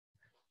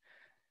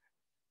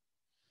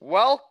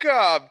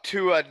Welcome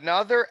to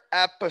another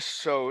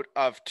episode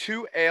of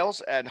Two Ales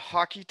and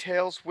Hockey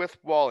Tales with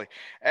Wally.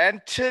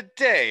 And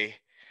today,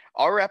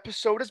 our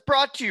episode is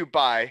brought to you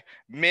by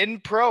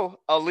Min Pro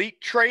Elite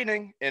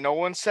Training in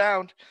Owen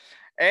Sound.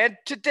 And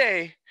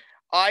today,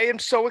 I am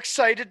so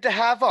excited to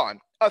have on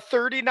a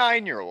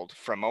 39-year-old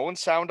from Owen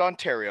Sound,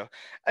 Ontario,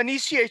 an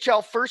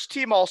ECHL first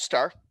team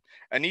All-Star,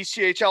 an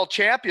ECHL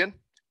champion,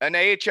 an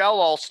AHL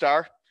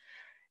All-Star.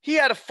 He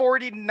had a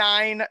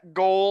 49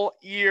 goal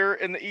year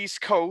in the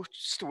East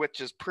Coast, which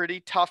is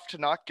pretty tough to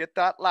not get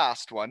that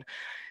last one.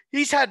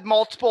 He's had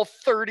multiple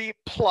 30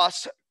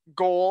 plus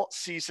goal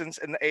seasons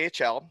in the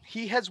AHL.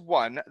 He has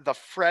won the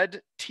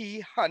Fred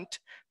T. Hunt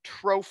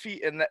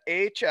Trophy in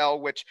the AHL,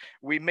 which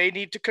we may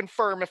need to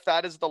confirm if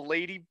that is the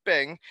Lady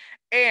Byng.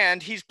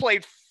 And he's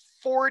played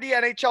 40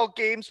 NHL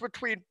games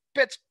between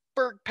Pittsburgh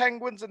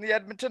Penguins and the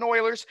Edmonton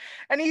Oilers,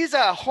 and he's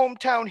a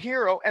hometown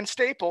hero and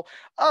staple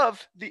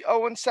of the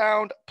Owen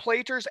Sound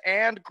Platers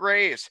and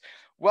Grays.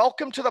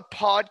 Welcome to the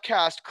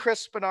podcast,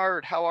 Chris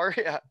Minard. How are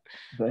you?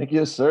 Thank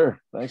you, sir.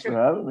 Thanks for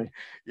having me.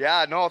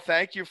 Yeah, no,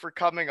 thank you for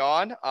coming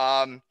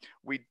on.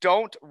 We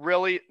don't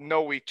really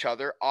know each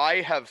other.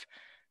 I've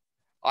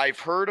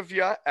heard of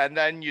you, and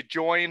then you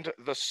joined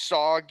the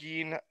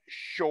Saugeen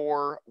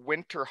Shore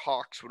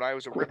Winterhawks when I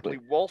was a Ripley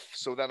Wolf,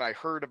 so then I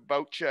heard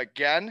about you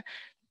again.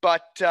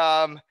 But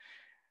the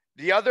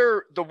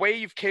way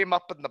you've came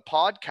up in the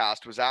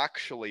podcast was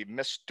actually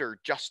Mr.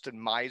 Justin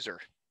Maiser.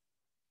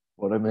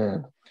 What a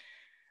man.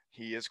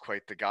 He is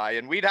quite the guy.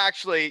 And we'd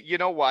actually, you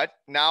know what?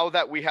 Now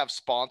that we have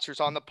sponsors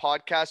on the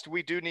podcast,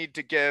 we do need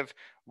to give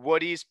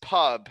Woody's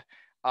Pub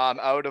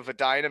out of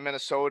Edina,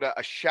 Minnesota,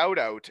 a shout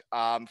out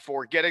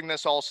for getting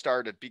this all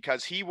started,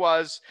 because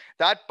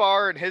that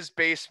bar in his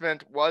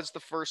basement was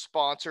the first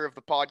sponsor of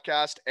the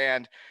podcast.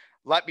 And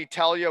let me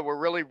tell you, we're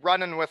really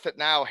running with it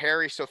now,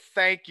 Harry. So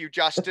thank you,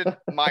 Justin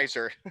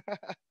Maiser.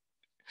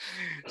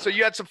 So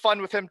you had some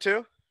fun with him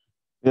too?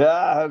 Yeah,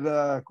 I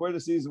had quite a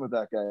season with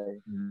that guy.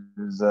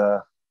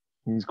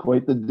 He's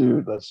quite the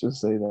dude. Let's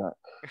just say that.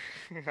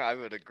 I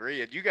would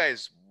agree. And you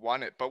guys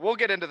won it, but we'll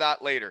get into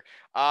that later.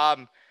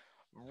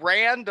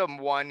 Random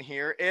one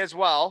here as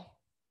well.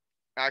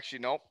 Actually,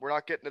 no, we're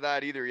not getting to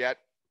that either yet.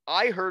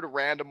 I heard a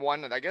random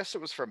one, and I guess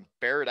it was from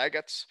Barrett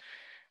Eggets.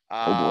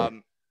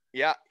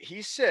 Yeah,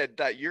 he said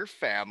that your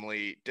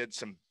family did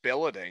some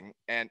billeting,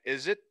 and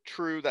is it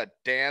true that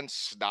Dan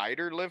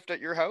Snyder lived at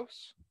your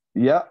house?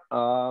 Yeah.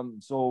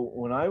 So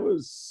when I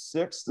was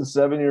 6 to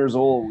 7 years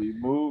old, we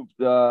moved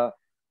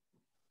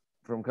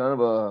from kind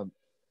of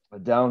a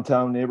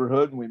downtown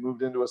neighborhood, and we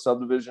moved into a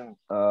subdivision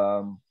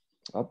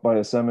up by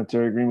a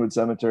cemetery, Greenwood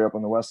Cemetery, up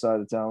on the west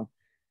side of town.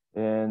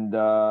 And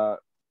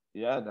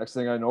next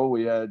thing I know,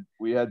 we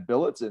had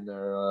billets in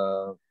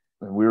there.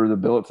 And we were the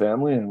billet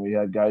family, and we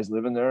had guys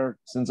living there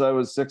since I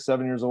was 6,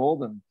 7 years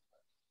old, and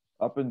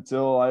up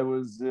until I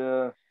was,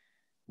 I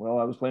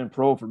was playing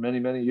pro for many,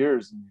 many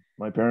years, and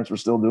my parents were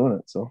still doing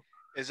it. So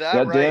is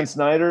that right?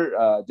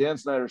 Dan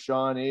Snyder,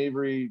 Sean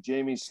Avery,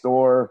 Jamie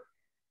Storr,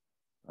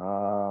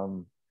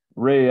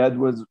 Ray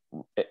Edwards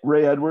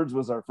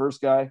was our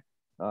first guy.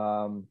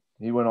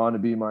 He went on to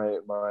be my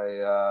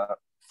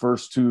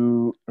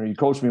he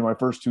coached me my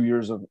first 2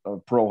 years of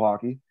pro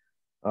hockey.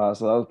 So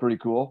that was pretty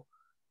cool.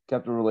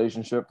 Kept a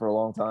relationship for a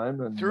long time.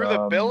 And through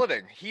the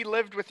billeting, he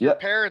lived with your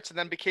parents and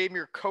then became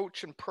your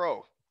coach and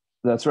pro.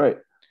 That's right.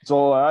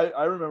 So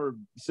I remember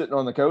sitting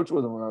on the couch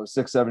with him when I was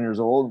 6, 7 years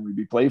old, and we'd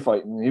be play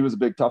fighting. He was a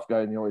big tough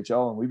guy in the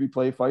OHL, and we'd be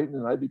play fighting,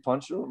 and I'd be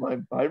punching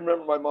him. I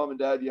remember my mom and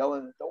dad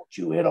yelling, "Don't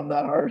you hit him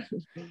that hard,"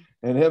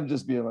 and him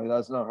just being like,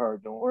 "That's not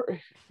hard. Don't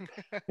worry."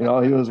 He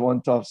was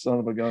one tough son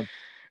of a gun.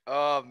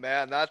 Oh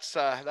man,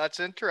 that's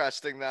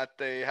interesting that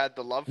they had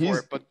the love for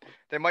it, but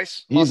they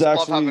must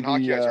love having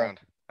hockey guys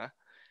around.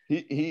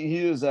 He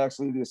is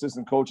actually the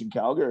assistant coach in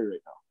Calgary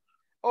right now.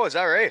 Oh, is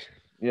that right?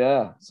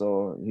 Yeah.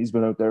 So he's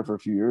been out there for a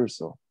few years.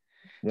 So,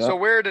 yeah. So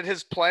where did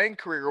his playing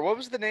career? What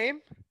was the name?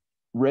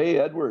 Ray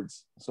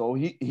Edwards. So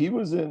he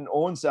was in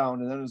Owen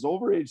Sound, and then his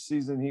overage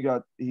season he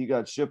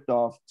got shipped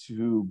off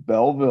to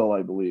Belleville,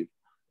 I believe,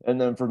 and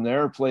then from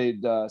there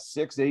played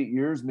 6, 8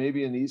 years,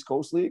 maybe in the East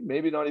Coast League,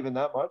 maybe not even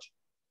that much,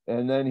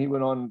 and then he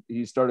went on.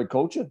 He started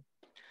coaching,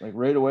 like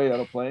right away out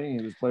of playing.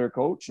 He was player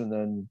coach, and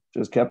then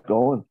just kept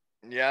going.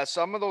 Yeah,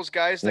 some of those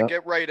guys that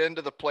get right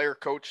into the player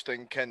coach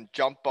thing can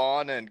jump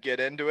on and get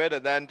into it.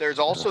 And then there's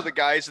also the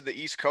guys in the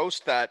East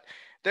Coast that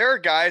there are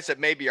guys that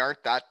maybe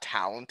aren't that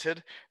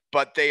talented,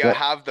 but they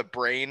have the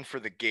brain for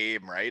the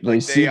game, right? They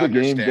see the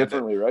game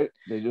differently, right?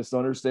 They just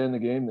understand the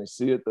game. They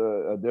see it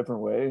a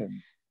different way.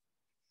 And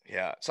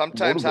yeah,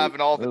 sometimes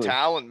having all the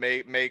talent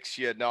makes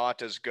you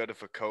not as good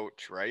of a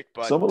coach, right?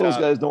 But some of those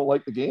guys don't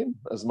like the game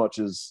as much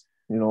as,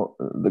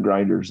 the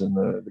grinders and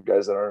the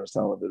guys that aren't as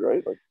talented,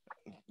 right? Like,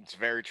 it's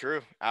very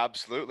true.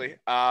 Absolutely.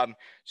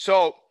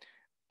 So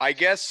I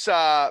guess,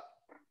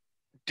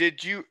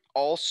 did you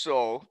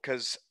also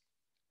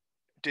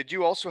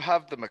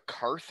have the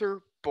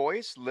MacArthur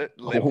boys live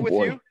with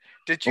you?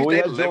 Did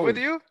they live with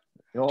you?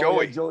 Oh yeah,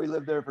 Joey. Joey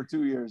lived there for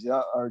 2 years.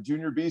 Yeah, our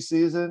junior B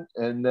season,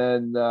 and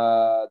then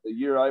the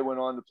year I went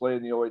on to play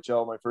in the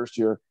OHL, my first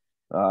year,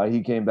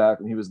 he came back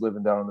and he was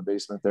living down in the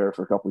basement there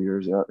for a couple of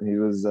years. Yeah, he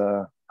was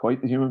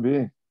quite the human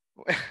being.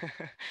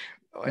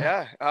 Oh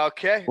yeah.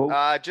 Okay.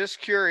 Well, Just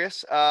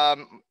curious.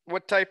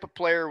 What type of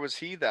player was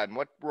he then?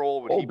 What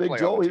role would oh, he Big play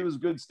on the Joe, he team? was a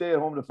good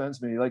stay-at-home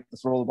defenseman. He liked to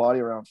throw the body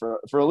around for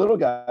a little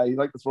guy. He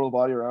liked to throw the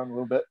body around a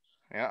little bit.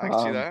 Yeah, I can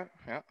see Um, that.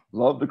 Yeah.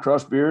 Loved to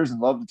crush beers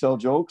and loved to tell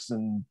jokes,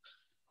 and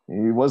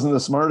he wasn't the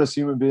smartest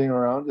human being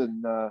around.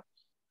 And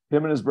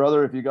him and his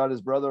brother, if you got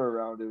his brother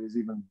around, it was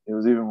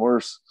even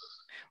worse.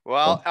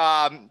 Well,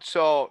 So,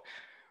 so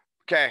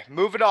okay,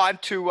 moving on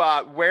to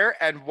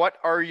where and what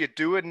are you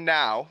doing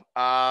now?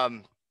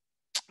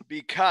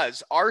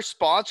 Because our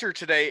sponsor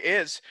today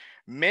is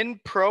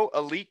Min Pro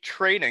Elite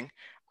Training.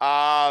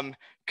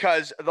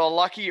 Because the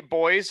lucky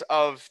boys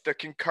of the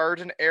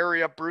Kincardine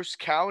area, Bruce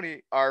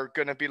County, are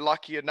going to be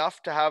lucky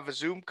enough to have a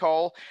Zoom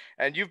call.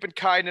 And you've been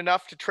kind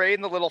enough to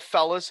train the little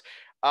fellas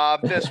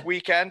this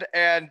weekend.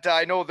 And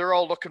I know they're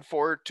all looking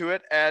forward to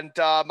it. And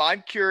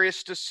I'm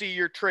curious to see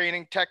your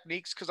training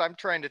techniques because I'm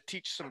trying to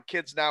teach some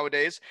kids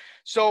nowadays.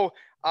 So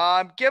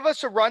give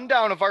us a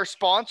rundown of our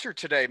sponsor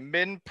today,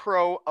 Min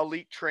Pro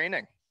Elite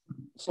Training.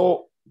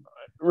 so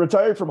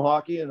retired from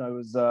hockey, and I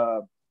was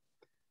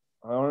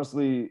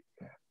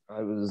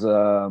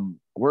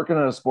working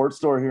at a sports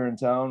store here in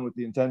town with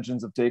the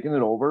intentions of taking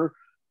it over.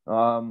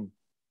 Um,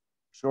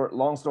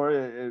 long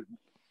story.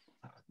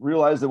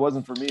 Realized it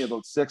wasn't for me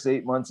about 6,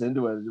 8 months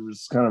into it. It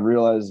was kind of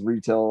realized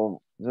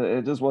retail,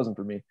 it just wasn't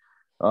for me.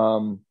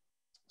 Um,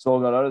 so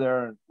I got out of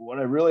there. And what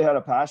I really had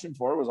a passion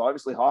for was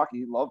obviously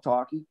hockey. Loved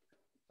hockey.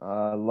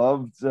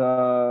 Loved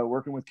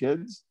working with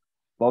kids.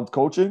 Loved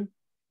coaching.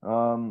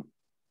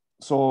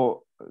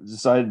 So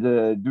decided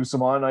to do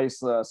some on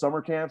ice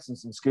summer camps and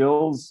some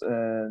skills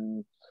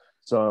and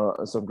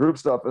some group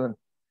stuff. And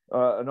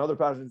another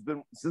passion has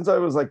been since I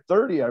was like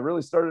 30. I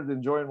really started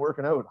enjoying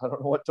working out. I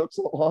don't know what took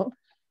so long.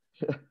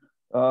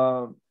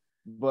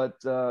 But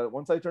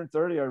once I turned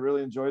 30, I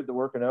really enjoyed the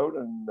working out,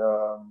 and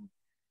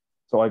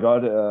so I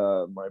got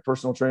my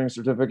personal training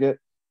certificate.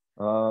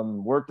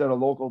 Worked at a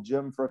local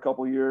gym for a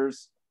couple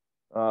years.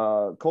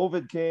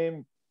 COVID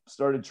came,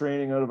 started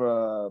training out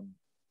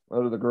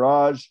of the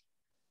garage.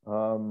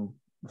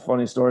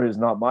 Funny story is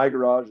not my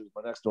garage; it's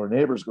my next door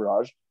neighbor's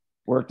garage.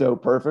 Worked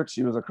out perfect.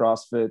 She was a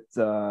CrossFit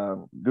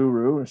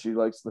guru, and she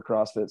likes the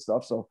CrossFit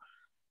stuff. So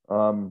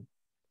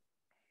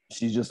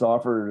she just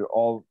offered,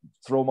 I'll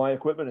throw my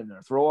equipment in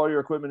there. Throw all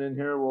your equipment in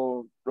here.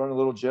 We'll run a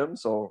little gym.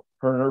 So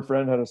her and her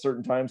friend had a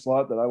certain time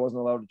slot that I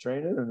wasn't allowed to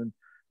train in. And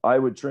I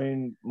would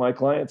train my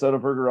clients out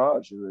of her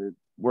garage. It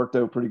worked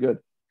out pretty good.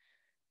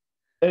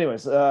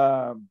 Anyways,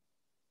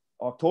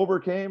 October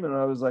came and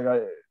I was like,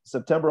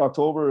 September,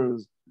 October, it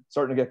was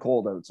starting to get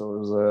cold out. So it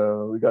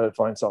was, we got to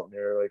find something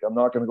here. Like, I'm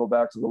not going to go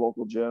back to the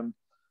local gym.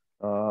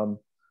 So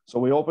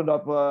we opened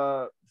up,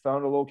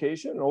 found a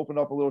location and opened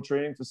up a little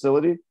training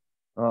facility.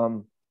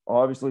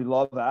 Obviously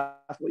love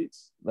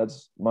athletes.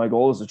 That's my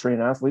goal, is to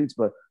train athletes,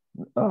 but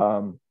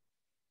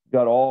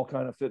got all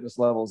kind of fitness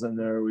levels in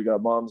there. We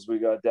got moms, we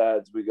got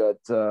dads, we got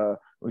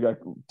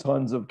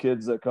tons of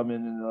kids that come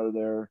in and out of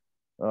there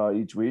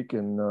each week,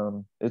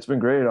 and it's been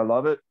great. I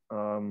love it.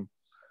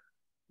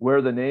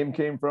 Where the name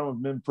came from of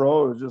Min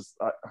Pro, it was just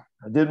I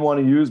didn't want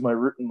to use my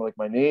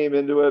name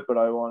into it, but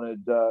I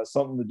wanted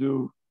something to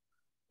do,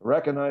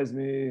 recognize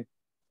me,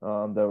 that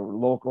were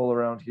local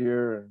around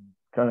here, and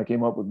kind of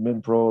came up with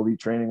Min Pro Elite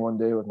Training one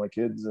day with my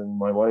kids and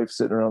my wife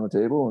sitting around the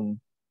table, and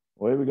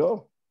away we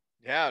go.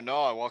 Yeah,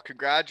 no, well,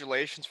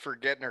 congratulations for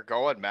getting her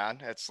going, man.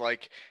 It's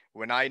like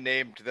when I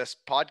named this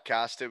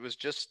podcast, it was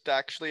just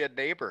actually a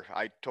neighbor.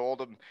 I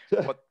told him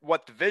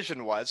what the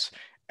vision was,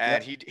 Yeah.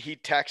 and he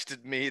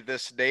texted me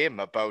this name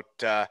about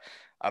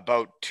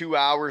 2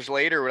 hours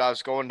later when I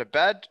was going to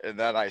bed, and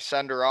then I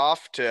send her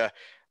off to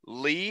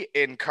Lee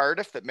in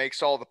Cardiff that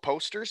makes all the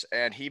posters,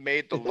 and he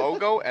made the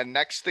logo. And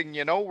next thing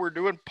you know, we're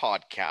doing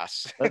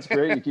podcasts. That's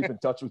great. You keep in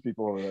touch with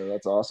people over there.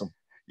 That's awesome.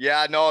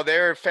 Yeah, no,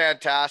 they're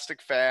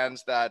fantastic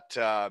fans that,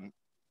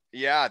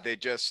 yeah, they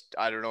just,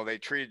 I don't know, they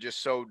treated you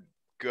so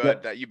Yeah.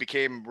 good that you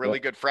became Yeah. really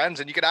good friends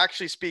and you could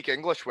actually speak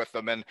English with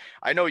them. And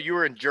I know you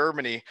were in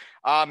Germany.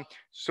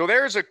 So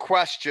there's a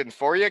question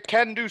for you.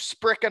 Can du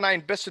sprechen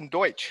ein bisschen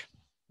Deutsch?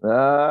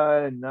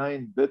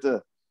 Nein,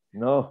 bitte.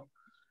 No.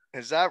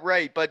 Is that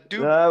right? But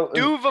du wir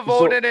So,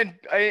 wohnen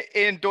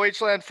in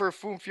Deutschland für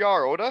 5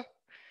 Jahre, oder?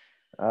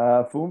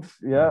 fünf,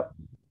 yeah,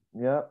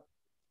 yeah.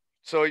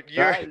 So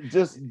you're,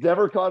 Just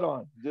never caught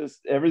on.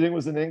 Just everything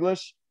was in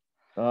English.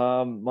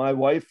 My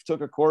wife took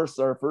a course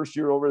our first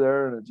year over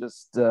there, and it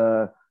just,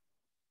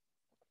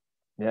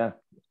 yeah,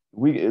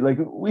 we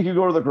could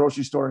go to the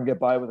grocery store and get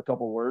by with a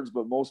couple of words,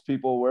 but most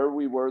people where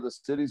we were, the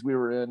cities we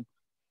were in,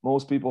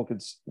 most people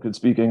could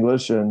speak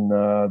English, and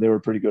they were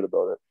pretty good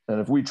about it. And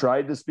if we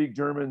tried to speak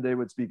German, they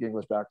would speak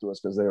English back to us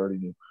because they already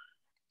knew.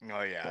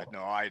 oh yeah,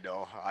 no, I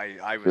know. I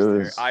It was there.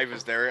 was, I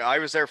was there. I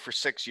was there for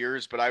 6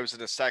 years, but I was in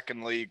the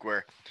second league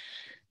where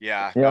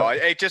Yeah, no,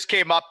 Yeah. it just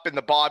came up in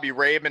the Bobby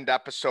Raymond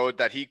episode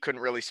that he couldn't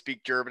really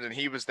speak German, and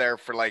he was there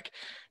for like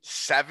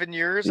 7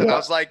 years. And I Yeah.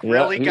 was like, Yeah.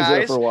 really, He was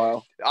there for guys? a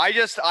while.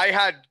 I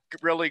had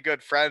really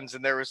good friends,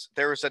 and there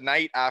was a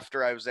night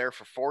after I was there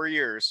for 4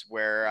 years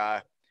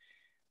where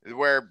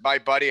my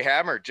buddy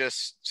Hammer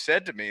just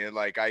said to me,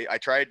 like, I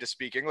tried to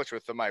speak English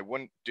with him, I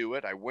wouldn't do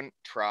it, I wouldn't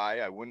try,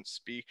 I wouldn't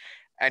speak,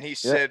 and he Yeah.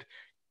 said,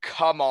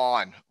 "Come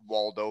on,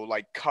 Waldo,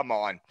 like, come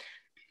on,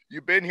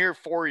 you've been here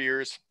 4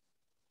 years."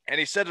 And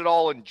he said it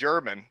all in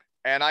German.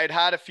 And I'd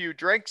had a few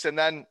drinks, and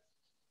then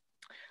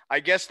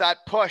I guess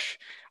that push,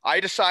 I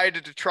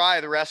decided to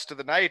try the rest of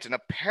the night, and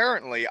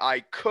apparently I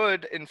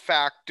could, in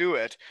fact, do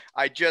it.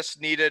 I just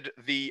needed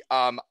the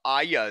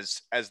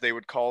ayas, as they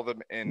would call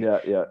them in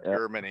Yeah. Yeah. Yeah.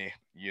 Germany,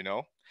 you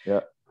know?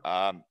 Yeah.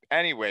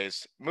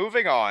 Anyways,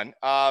 moving on.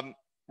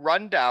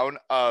 Rundown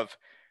of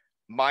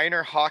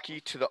minor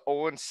hockey to the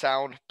Owen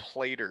Sound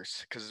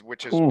Platers,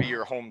 which is be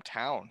your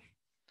hometown.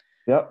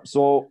 Yeah.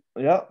 So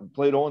yeah,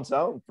 played Owen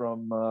Sound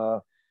from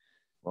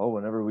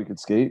whenever we could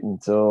skate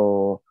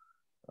until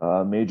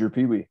major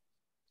Pee Wee.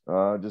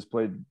 Just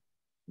played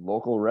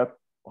local rep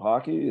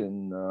hockey,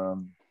 and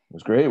it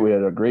was great. We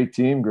had a great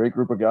team, great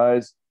group of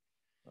guys.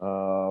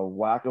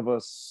 Whack of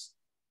us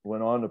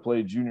went on to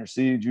play junior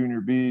C, junior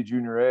B,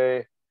 junior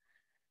A.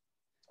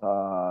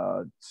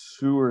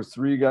 2 or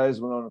 3 guys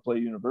went on to play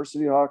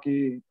university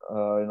hockey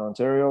in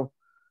Ontario.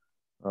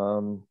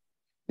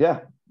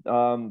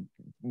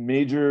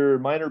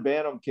 Minor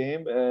Bantam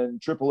came,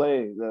 and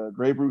AAA, the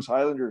Grey Bruce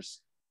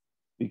Highlanders,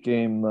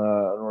 became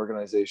an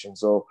organization.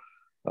 So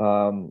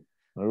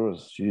there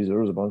was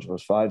a bunch of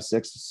us, 5,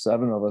 6,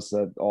 7 of us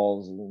that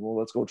all, well,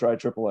 let's go try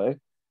AAA,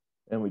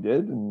 and we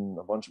did, and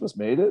a bunch of us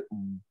made it.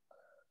 And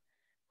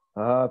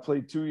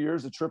played 2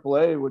 years at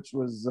AAA, which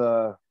was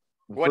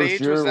what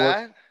age was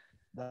that?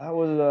 That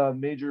was a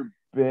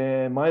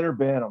minor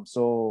Bantam,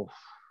 so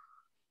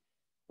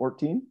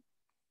 14.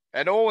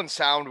 And Owen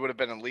Sound would have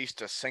been at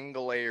least a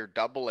single A or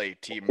double A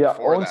team. Yeah,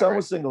 before Owen that, Sound right?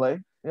 was single A.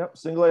 Yep,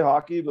 single A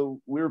hockey, but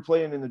we were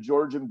playing in the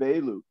Georgian Bay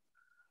Loop.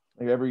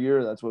 Like every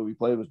year, that's what we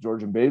played, was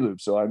Georgian Bay Loop.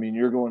 So I mean,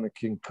 you're going to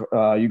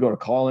you go to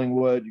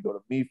Collingwood, you go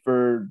to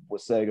Meaford,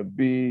 Wasaga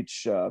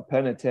Beach,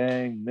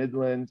 Penetang,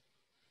 Midland,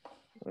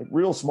 like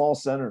real small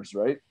centers,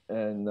 right?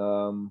 And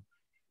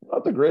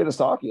not the greatest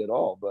hockey at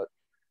all, but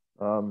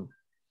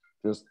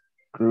just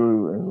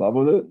grew in love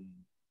with it.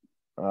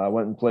 I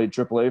went and played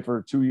AAA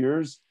for 2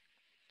 years.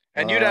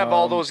 And you'd have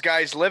all those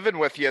guys living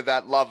with you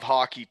that love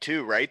hockey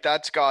too, right?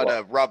 That's got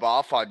to rub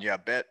off on you a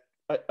bit.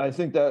 I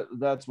think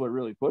that's what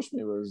really pushed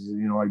me was,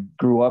 I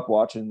grew up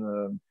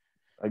watching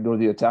I go to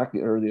the attack,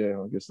 or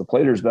the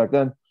Platers back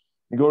then.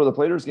 You go to the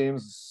Platers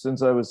games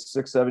since I was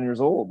 6, 7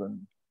 years old,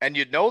 and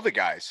you'd know the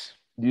guys.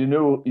 You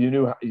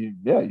knew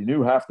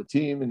half the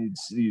team, and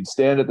you'd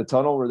stand at the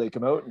tunnel where they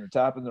come out, and you're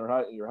tapping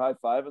you're high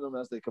fiving them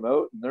as they come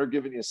out, and they're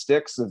giving you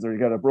sticks if they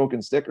got a broken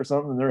stick or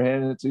something, and they're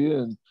handing it to you,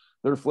 and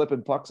they're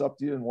flipping pucks up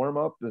to you in warm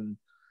up, and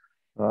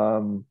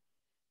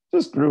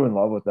just grew in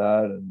love with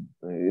that, and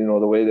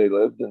the way they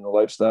lived and the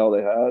lifestyle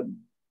they had.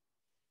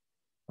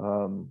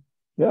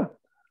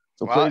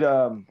 So played.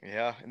 And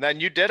then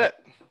you did it.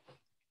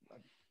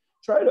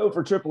 Tried out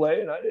for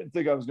AAA, and I didn't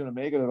think I was going to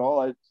make it at all.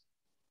 I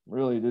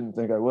really didn't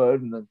think I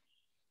would. And then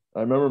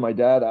I remember my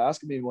dad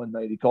asking me one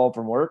night. He called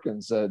from work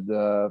and said,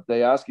 "If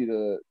they ask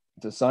you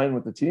to sign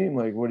with the team,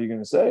 like, what are you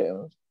going to say?" And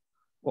I was,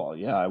 "Well,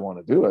 yeah, I want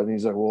to do it." And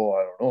he's like, "Well,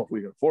 I don't know if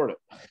we can afford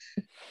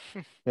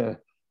it." Yeah.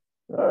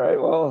 All right.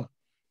 Well,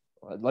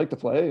 I'd like to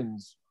play. And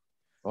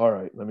all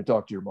right, let me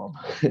talk to your mom.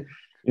 And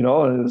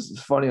it was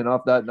funny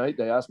enough, that night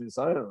they asked me to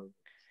sign.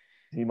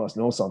 He must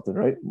know something,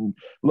 right? And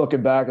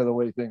looking back at the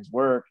way things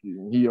work,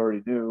 he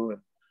already knew,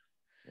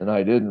 and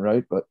I didn't,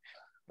 right? But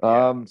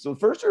so the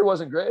first year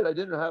wasn't great. I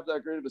didn't have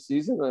that great of a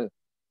season.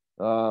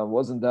 I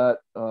wasn't that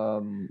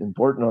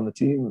important on the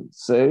team,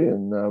 say,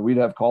 and we'd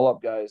have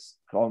call-up guys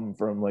come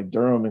from like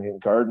Durham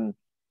and Garden,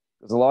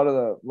 because a lot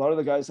of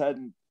the guys a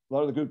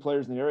lot of the good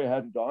players in the area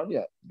hadn't gone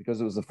yet,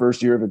 because it was the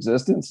first year of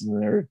existence,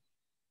 and they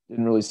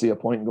didn't really see a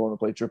point in going to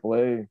play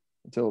AAA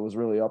until it was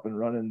really up and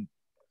running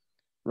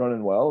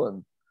well.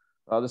 And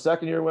the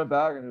second year went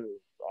back, and it was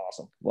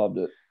awesome. Loved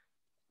it.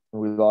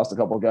 We lost a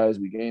couple of guys.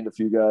 We gained a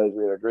few guys.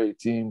 We had a great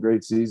team,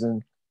 great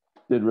season,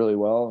 did really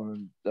well.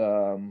 And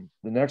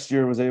the next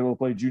year was able to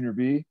play junior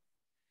B.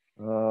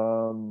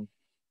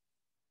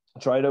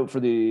 Tried out for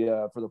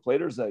the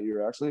Platers that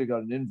year. Actually, I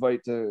got an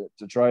invite to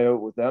try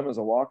out with them as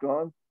a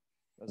walk-on,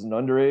 as an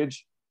underage.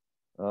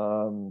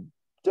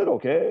 Did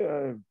okay.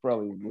 I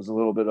probably was a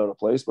little bit out of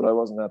place, but I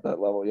wasn't at that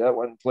level yet.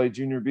 Went and played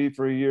junior B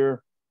for a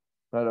year.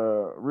 Had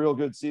a real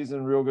good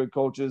season, real good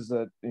coaches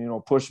that,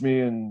 pushed me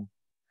and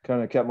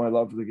kind of kept my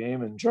love for the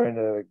game and trying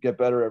to get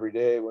better every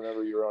day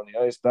whenever you were on the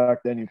ice. Back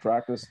then, you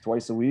practiced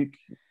twice a week.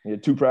 You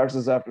had 2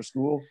 practices after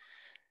school.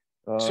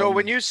 So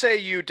when you say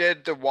you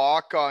did the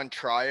walk-on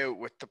tryout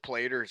with the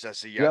Platers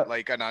as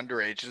like an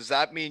underage, does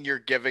that mean you're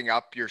giving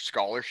up your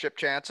scholarship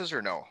chances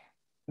or no?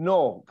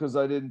 No, because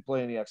I didn't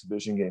play any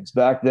exhibition games.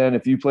 Back then,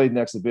 if you played an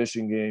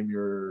exhibition game,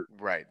 you're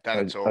right. Then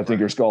it's over. I think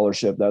your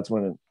scholarship, that's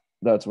when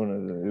that's when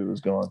it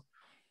was gone.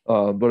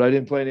 But I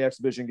didn't play any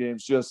exhibition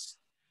games, just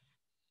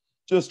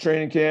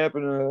training camp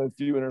and a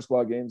few inter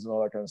squad games and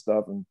all that kind of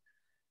stuff. And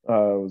it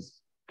was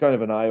kind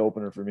of an eye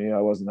opener for me.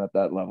 I wasn't at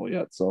that level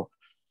yet, so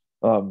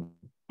but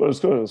it was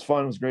good. It was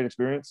fun. It was a great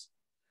experience.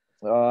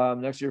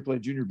 Next year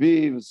played junior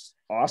B. It was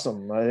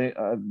awesome. I think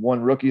I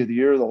won rookie of the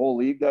year, the whole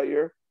league that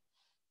year.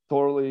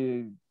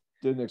 Totally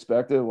didn't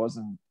expect it.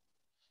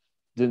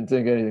 Didn't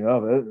think anything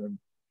of it. And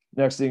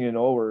next thing you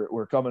know,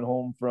 we're coming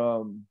home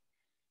from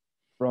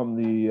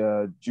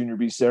the junior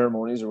B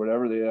ceremonies or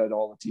whatever. They had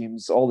all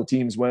the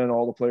teams went,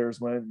 all the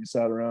players went. You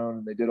sat around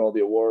and they did all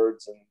the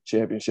awards and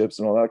championships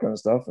and all that kind of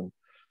stuff, and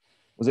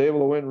was able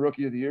to win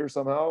rookie of the year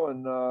somehow.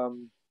 And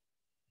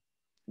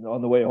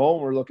on the way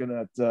home, we're looking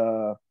at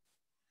the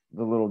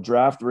little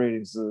draft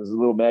ratings. The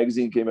little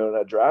magazine came out and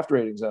had draft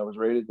ratings. I was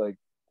rated like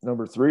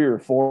number 3 or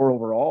 4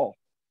 overall.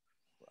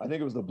 I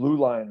think it was the Blue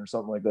Line or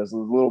something like that. It's a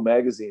little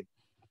magazine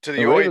to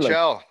the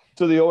OHL. Like,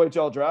 to the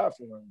OHL draft,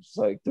 and I'm just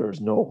like, there's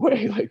no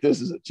way, like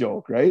this is a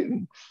joke, right?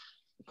 And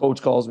the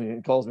coach calls me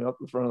up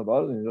in front of the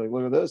bus, and he's like,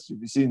 "Look at this. Have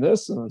you seen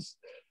this?" And I was,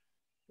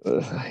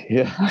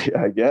 yeah,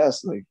 I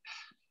guess, like,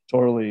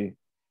 totally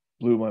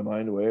blew my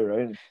mind away,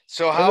 right?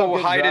 So how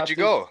high did you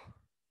go?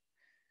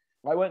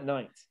 I went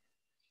 9th.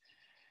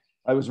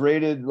 I was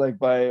rated like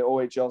by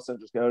OHL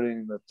Central Scouting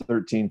in the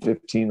 13,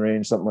 15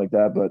 range, something like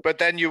that. But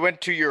then you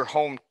went to your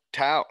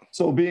hometown.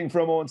 So being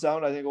from Owen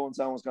Sound, I think Owen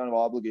Sound was kind of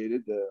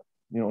obligated to,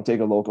 take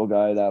a local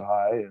guy that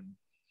high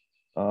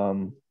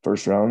and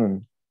first round.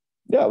 And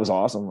yeah, it was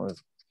awesome.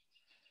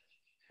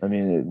 I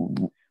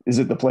mean, is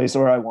it the place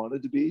where I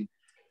wanted to be?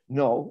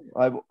 No,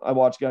 I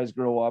watched guys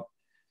grow up,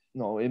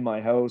 in my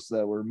house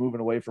that were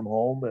moving away from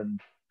home and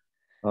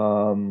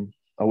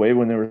away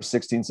when they were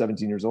 16,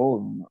 17 years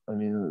old. And, I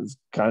mean, it was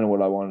kind of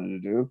what I wanted to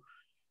do.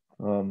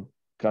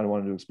 Kind of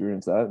wanted to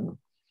experience that.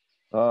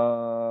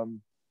 And,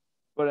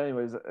 but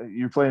anyways,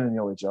 you're playing in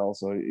the OHL,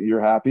 so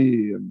you're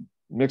happy and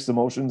mixed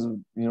emotions.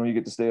 You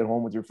get to stay at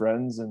home with your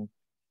friends, and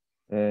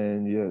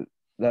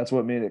that's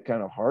what made it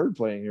kind of hard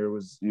playing here.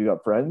 Was you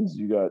got friends,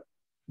 you got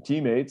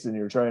teammates, and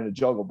you're trying to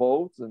juggle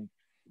both. And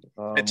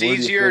it's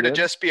easier to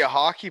just be a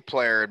hockey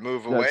player and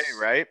move away,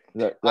 right?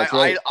 That's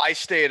right. I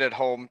stayed at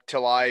home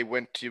till I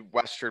went to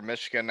Western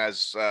Michigan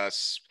as I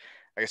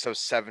guess I was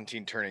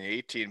 17 turning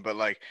 18, but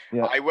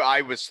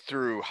I was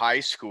through high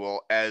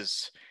school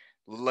as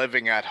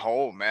living at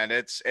home, and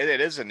it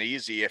isn't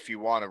easy if you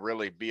want to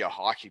really be a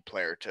hockey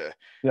player to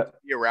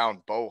be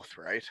around both,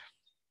 right?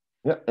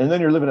 Yeah, and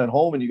then you're living at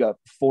home and you got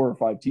 4 or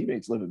 5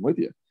 teammates living with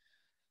you.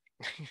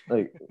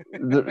 Like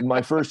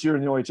my first year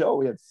in the OHL,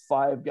 we had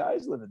 5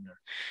 guys living there.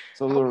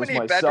 So how many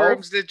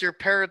bedrooms did your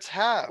parents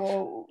have?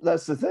 Well,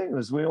 that's the thing,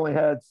 is we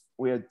had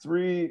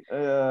 3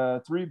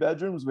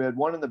 bedrooms. We had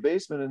 1 in the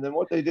basement, and then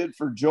what they did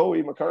for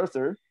Joey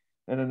MacArthur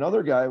and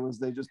another guy was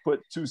they just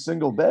put 2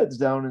 single beds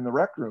down in the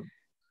rec room.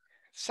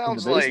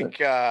 Sounds like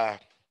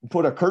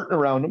put a curtain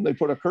around them. They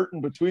put a curtain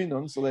between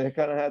them, so they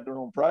kind of had their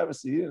own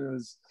privacy. And it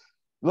was,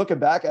 looking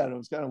back at it, it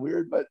was kind of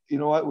weird, but you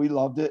know what? We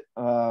loved it.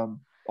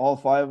 All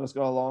 5 of us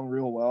got along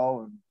real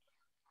well,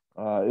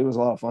 and it was a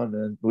lot of fun,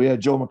 man. We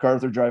had Joe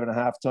MacArthur driving a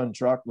 1/2-ton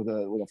truck with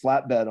a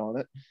flatbed on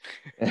it,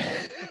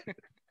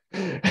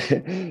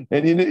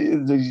 and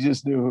you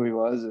just knew who he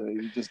was.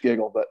 And you just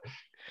giggled, but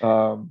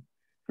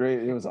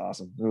great. It was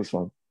awesome. It was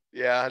fun.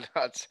 Yeah,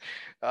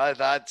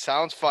 that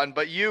sounds fun.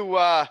 But you,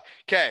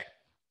 okay,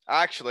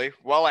 actually,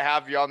 while I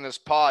have you on this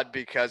pod,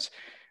 because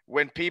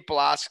when people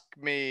ask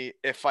me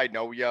if I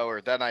know you, or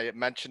then I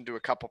mentioned to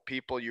a couple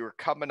people you were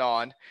coming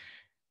on,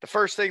 the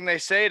first thing they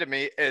say to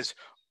me is,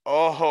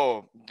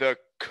 "Oh, the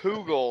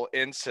Kugel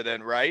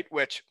incident," right?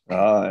 Which,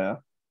 yeah.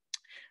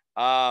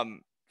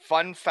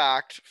 Fun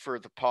fact for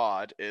the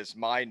pod is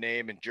my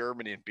name in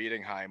Germany in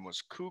Bietigheim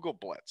was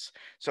Kugelblitz.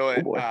 So,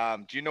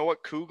 do you know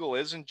what Kugel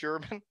is in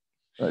German?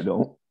 I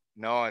don't.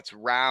 No, it's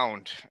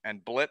round,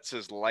 and blitz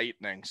is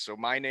lightning. So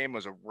my name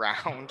was a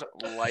round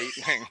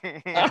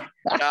lightning.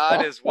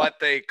 That is what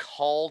they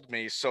called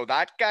me. So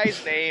that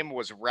guy's name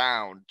was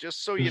Round,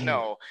 just so you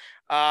know.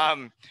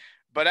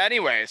 But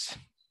anyways,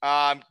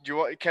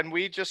 can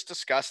we just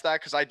discuss that?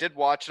 Because I did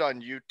watch it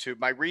on YouTube.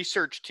 My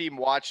research team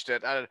watched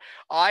it, and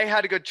I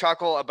had a good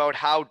chuckle about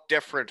how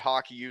different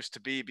hockey used to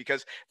be,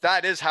 because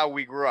that is how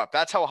we grew up.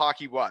 That's how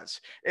hockey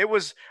was. It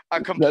was a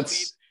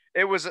complete...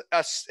 there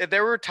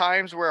were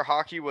times where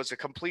hockey was a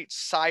complete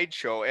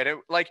sideshow, and it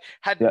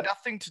had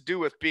nothing to do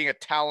with being a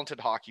talented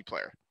hockey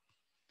player.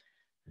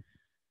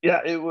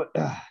 Yeah, it was.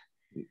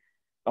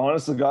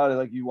 Honestly,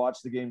 God, you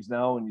watch the games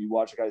now and you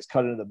watch guys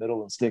cut in the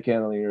middle and stick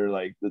handling. You're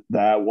like,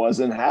 that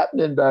wasn't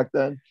happening back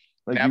then.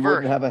 Never, you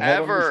wouldn't have a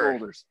head on your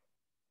shoulders.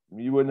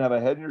 You wouldn't have a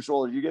head on your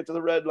shoulders. You get to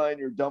the red line,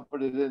 you're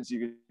dumping it in so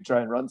you can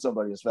try and run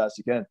somebody as fast as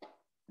you can.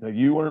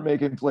 You weren't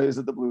making plays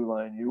at the blue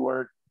line. You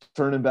weren't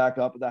turning back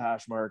up at the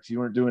hash marks. You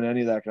weren't doing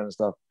any of that kind of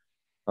stuff.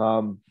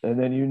 And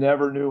then you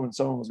never knew when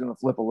someone was going to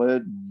flip a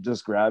lid and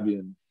just grab you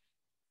and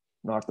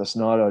knock the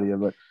snot out of you.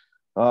 But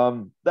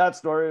that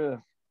story,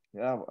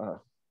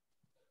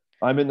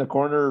 I'm in the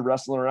corner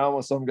wrestling around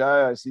with some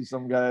guy. I see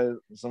some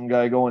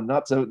guy going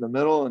nuts out in the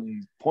middle, and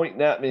he's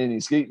pointing at me and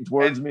he's skating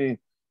towards me.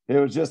 It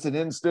was just an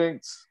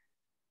instinct.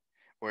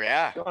 Well,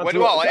 yeah.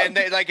 Well, and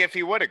they, like if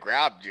he would have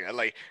grabbed you,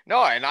 like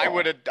no, and I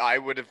would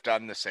have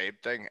done the same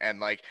thing. And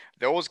like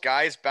those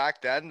guys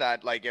back then,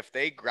 that like if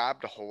they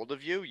grabbed a hold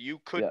of you, you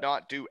could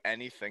not do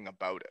anything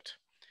about it.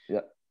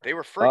 Yeah, they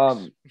were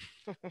freaks.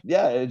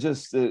 Yeah, it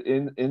just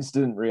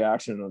instant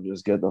reaction of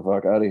just get the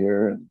fuck out of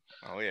here, and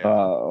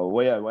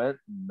away I went.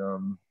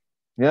 And,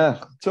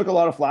 yeah, took a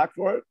lot of flack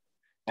for it.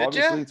 Did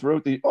obviously you?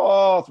 throughout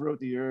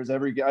the years, I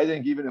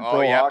think even in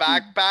pro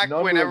hockey, back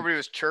when everybody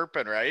was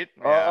chirping, right?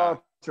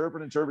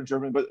 Chirping and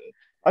chirping. But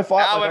I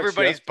fought. Now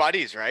everybody's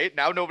buddies, right?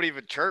 Now nobody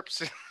even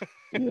chirps.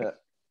 Yeah,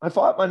 I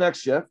fought my next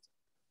shift.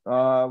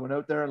 Went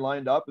out there and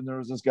lined up, and there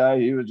was this guy.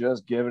 He was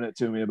just giving it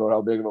to me about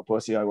how big of a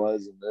pussy I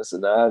was, and this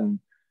and that. And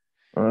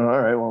all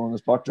right, well, when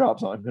this puck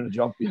drops, I'm going to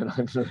jump you. And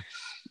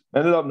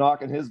ended up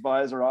knocking his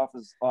visor off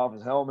his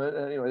helmet.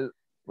 Anyway,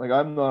 like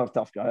I'm not a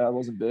tough guy. I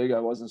wasn't big. I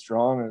wasn't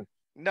strong. And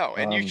no,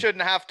 and you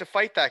shouldn't have to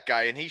fight that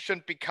guy, and he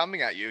shouldn't be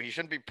coming at you. He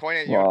shouldn't be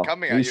pointing at you and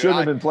coming at you. He shouldn't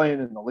have been playing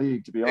in the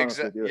league, to be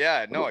honest with you.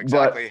 Yeah, no,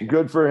 exactly. But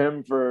good for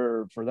him,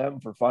 for them,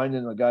 for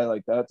finding a guy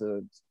like that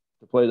to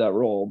play that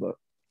role. But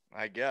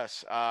I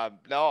guess,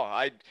 no,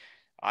 I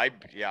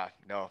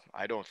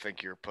don't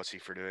think you're a pussy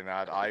for doing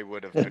that. I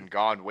would have been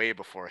gone way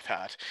before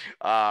that.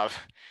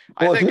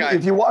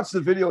 If you watch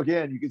the video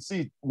again, you can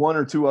see one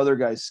or two other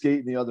guys skate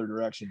in the other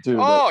direction too.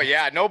 Oh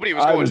yeah, nobody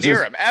was going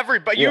near him.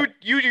 Everybody,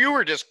 you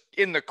were just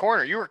in the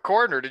corner. You were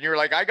cornered, and you were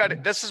like, "I got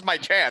it. This is my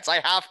chance.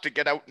 I have to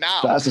get out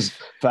now."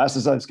 Fast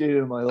as I've skated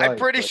in my life. I'm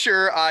pretty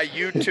sure I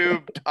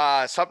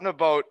YouTubed something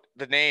about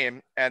the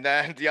name, and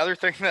then the other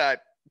thing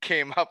that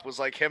came up was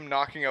like him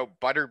knocking out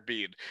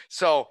Butterbean.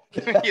 So,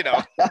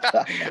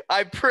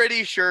 I'm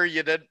pretty sure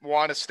you didn't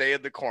want to stay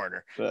in the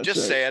corner. That's just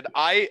right. saying,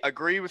 I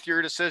agree with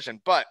your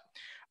decision. But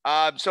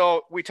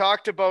so we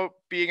talked about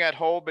being at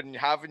home and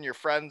having your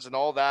friends and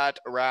all that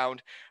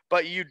around,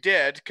 but you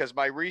did, because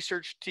my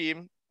research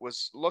team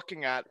was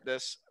looking at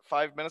this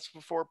 5 minutes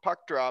before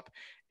puck drop,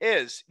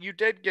 is you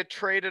did get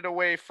traded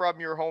away from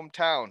your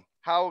hometown.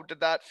 How did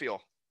that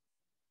feel?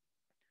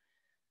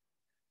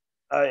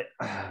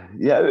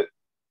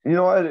 You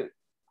know what?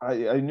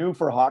 I knew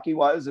for hockey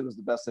wise, it was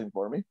the best thing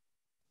for me.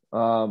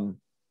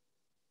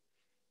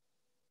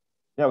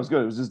 It was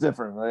good. It was just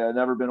different. I had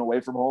never been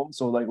away from home.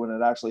 So like when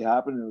it actually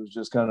happened, it was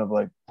just kind of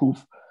like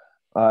poof.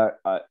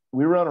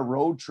 We were on a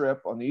road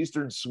trip on the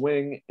Eastern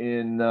Swing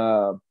in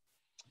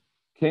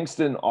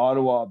Kingston,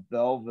 Ottawa,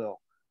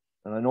 Belleville.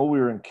 And I know we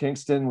were in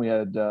Kingston. We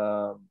had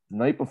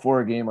night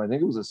before a game. I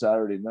think it was a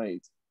Saturday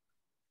night.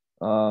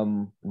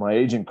 My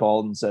agent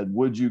called and said,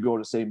 "Would you go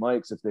to St.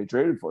 Mike's if they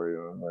traded for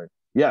you?" And I'm like,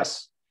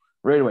 yes,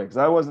 right away, because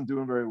I wasn't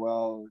doing very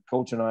well.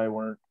 Coach and I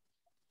weren't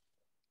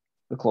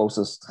the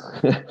closest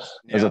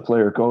as a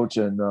player coach,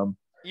 and when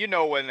you're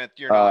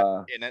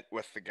not in it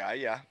with the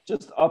guy,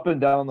 just up and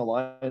down the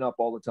lineup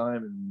all the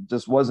time, and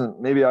just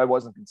wasn't. Maybe I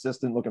wasn't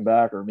consistent looking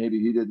back, or maybe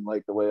he didn't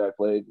like the way I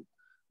played.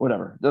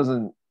 Whatever,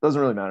 doesn't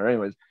really matter.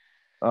 Anyways,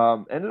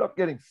 ended up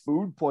getting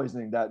food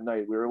poisoning that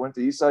night. We went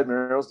to Eastside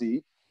Mario's to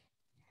eat.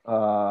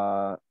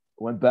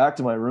 Went back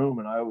to my room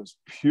and I was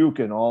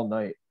puking all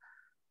night.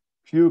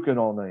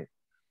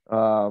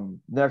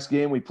 Next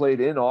game we played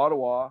in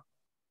Ottawa,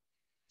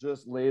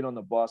 just laid on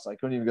the bus. I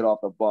couldn't even get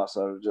off the bus.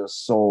 I was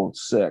just so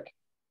sick.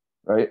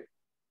 Right.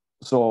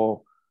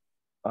 So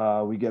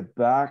we get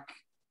back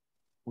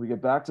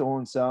to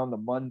Owen Sound the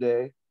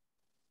Monday,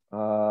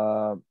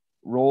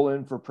 roll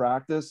in for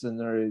practice, and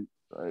they're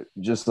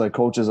just like,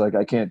 coaches like,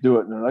 I can't do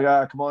it. And they're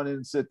like, come on in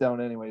and sit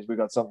down anyways. We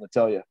got something to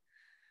tell you.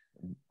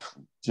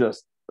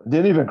 Just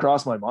didn't even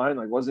cross my mind.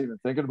 Like, wasn't even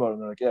thinking about it.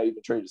 And they're like, yeah, you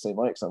can trade to St.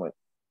 Mike's. I'm like,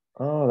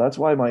 oh, that's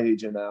why my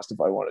agent asked if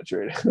I want to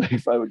trade it. Like,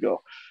 if I would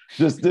go.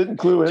 Just didn't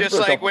clue in. Just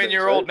like when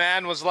your old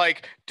man was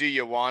like, do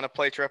you want to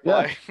play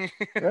AAA?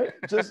 Right.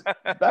 Just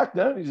back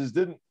then, he just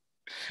didn't.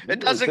 It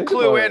doesn't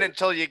clue in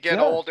until you get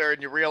older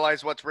and you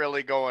realize what's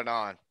really going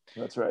on.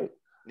 That's right.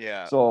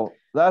 Yeah. So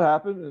that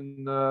happened,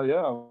 and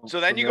So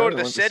then you go to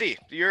the city.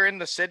 You're in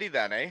the city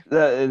then, eh?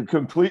 A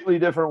completely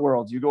different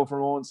world. You go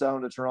from Owen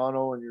Sound to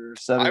Toronto, and you're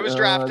 7. I was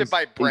drafted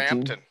by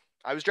Brampton.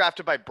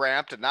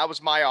 That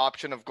was my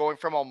option of going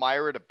from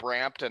Elmira to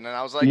Brampton, and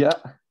I was like,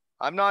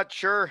 I'm not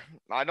sure.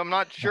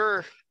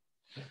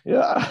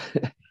 Yeah.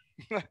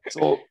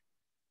 So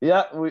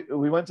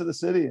we went to the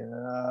city,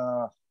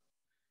 and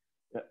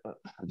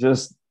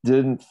just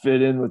didn't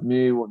fit in with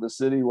me. The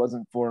city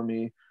wasn't for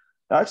me.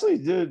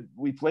 Actually,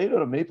 we played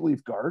at a Maple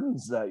Leaf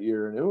Gardens that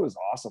year, and it was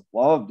awesome.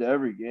 Loved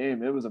every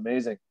game. It was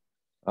amazing.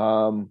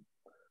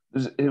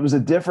 It was a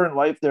different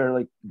life there.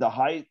 Like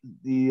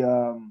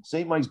the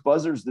St. Mike's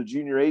Buzzers, the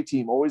junior A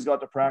team, always got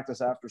to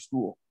practice after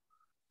school.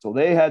 So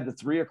they had the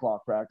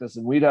 3:00 practice,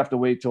 and we'd have to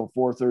wait till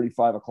 4:30,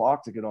 5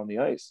 o'clock to get on the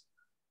ice.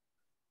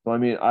 So, I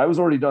mean, I was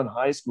already done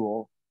high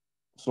school.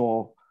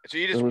 So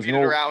you just waited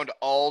around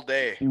all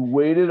day. You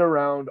waited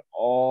around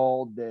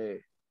all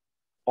day.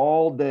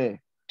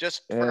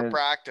 Just for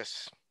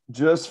practice.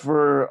 just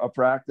for a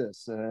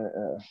practice.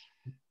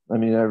 I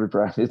mean, every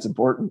practice, it's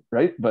important,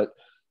 right? But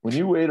when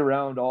you wait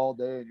around all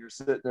day and you're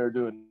sitting there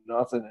doing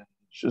nothing and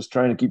just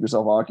trying to keep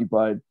yourself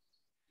occupied,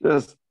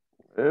 just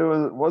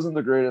wasn't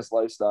the greatest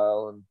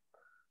lifestyle.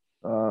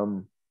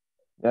 And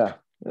yeah.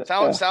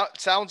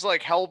 Sounds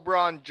like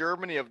Hellbron,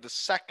 Germany, of the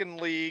second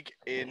league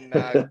in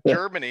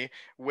Germany,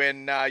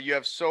 when you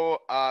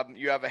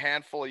have a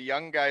handful of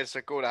young guys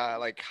that go to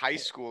like high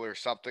school or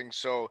something.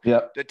 So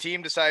Yep. the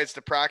team decides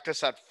to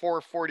practice at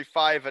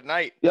 4:45 at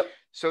night. Yep.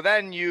 So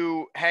then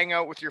you hang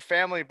out with your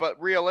family,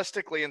 but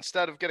realistically,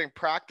 instead of getting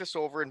practice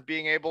over and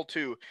being able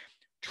to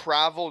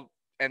travel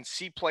and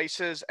see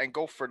places and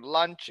go for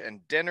lunch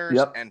and dinners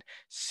Yep. and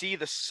see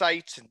the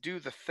sights and do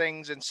the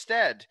things,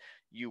 instead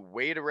you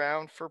wait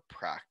around for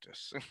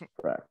practice.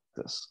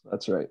 Practice.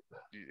 That's right.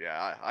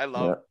 Yeah,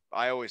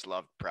 I always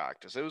loved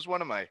practice. It was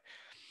one of my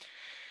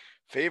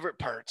favorite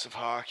parts of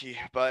hockey.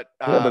 But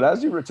but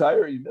as you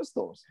retire, you miss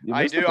those.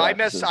 I do. I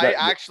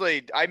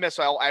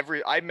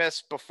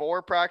miss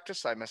before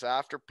practice. I miss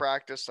after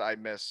practice. I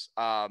miss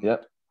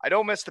I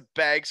don't miss the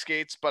bag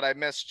skates, but I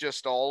miss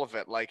just all of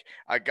it. Like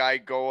a guy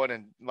going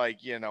and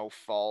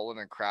falling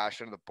and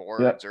crashing the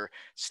boards or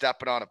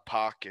stepping on a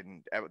puck,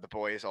 and the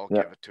boys all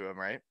give it to him,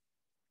 right?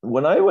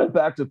 When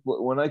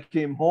I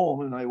came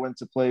home and I went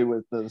to play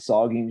with the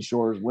Saugeen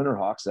Shores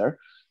Winterhawks there,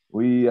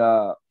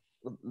 it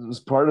was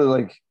part of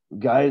like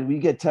we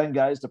get 10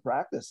 guys to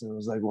practice. And it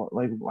was like, well,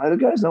 like, why do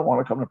guys not want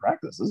to come to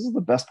practice? This is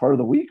the best part of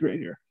the week right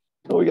here.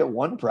 So we get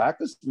one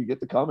practice, we get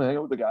to come hang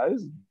out with the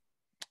guys,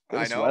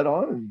 get a sweat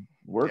on and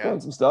work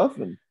on some stuff.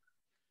 And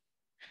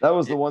that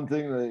was the one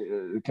thing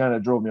that it kind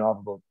of drove me off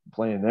about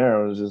playing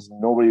there. It was just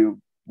nobody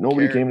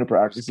came to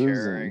practices.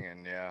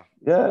 And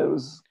it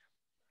was,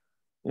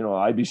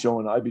 I'd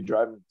be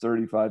driving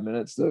 35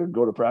 minutes to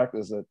go to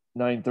practice at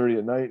 9:30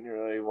 at night. And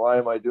you're like, why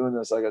am I doing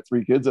this? I got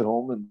 3 kids at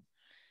home and,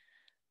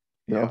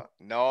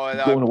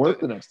 going to work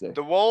the next day.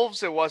 The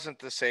Wolves, it wasn't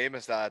the same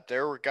as that.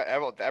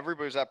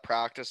 Everybody was at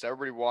practice.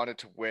 Everybody wanted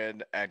to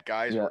win, and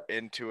guys were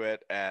into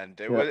it. And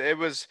it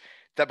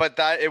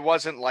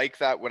wasn't like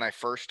that when I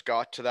first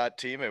got to that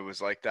team. It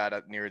was like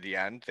that near the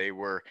end. They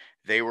were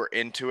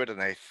into it,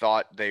 and they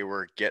thought they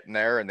were getting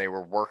there, and they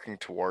were working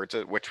towards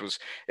it,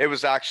 it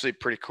was actually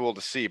pretty cool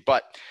to see.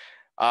 But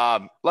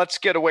let's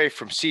get away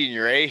from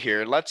Senior A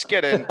here. Let's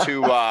get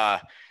into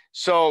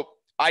so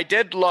I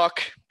did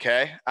look,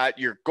 at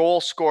your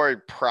goal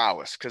scoring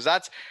prowess, because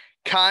that's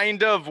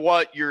kind of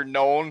what you're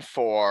known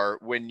for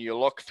when you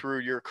look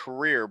through your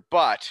career.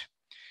 But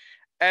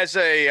as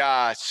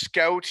a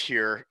scout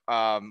here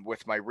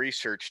with my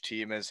research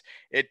team,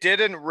 it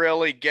didn't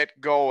really get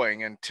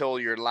going until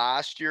your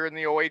last year in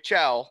the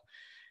OHL.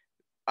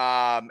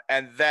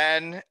 And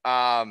then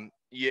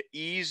you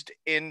eased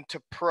into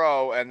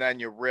pro, and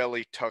then you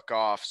really took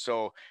off.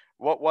 So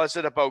what was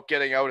it about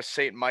getting out of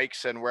St.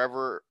 Mike's and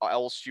wherever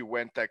else you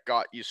went that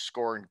got you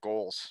scoring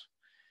goals?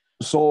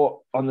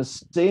 So on the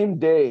same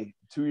day,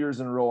 2 years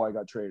in a row, I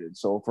got traded.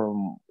 So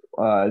from,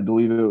 I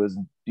believe it was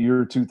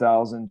year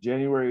 2000,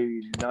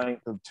 January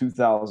 9th of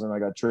 2000, I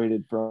got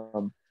traded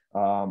from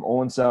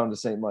Owen Sound to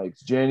St.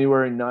 Mike's.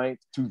 January 9th,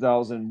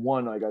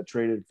 2001, I got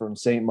traded from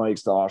St.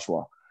 Mike's to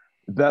Oshawa.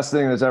 The best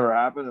thing that's ever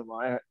happened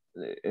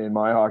in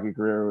my hockey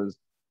career was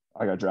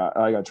I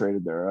got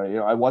traded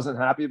there. I wasn't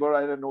happy about it.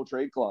 I had a no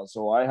trade clause,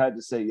 so I had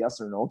to say yes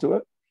or no to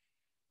it,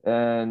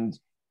 and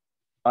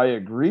I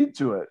agreed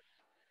to it.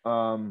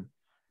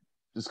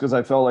 Just because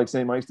I felt like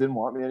St. Mike's didn't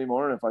want me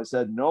anymore, and if I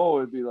said no,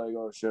 it'd be like,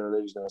 oh shit, are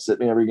they just gonna sit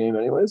me every game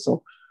anyway?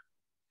 So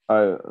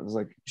I was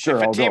like,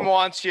 sure. If a team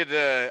wants you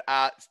to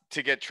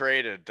get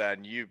traded,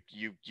 then you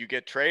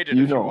get traded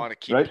if you want to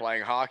keep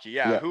playing hockey.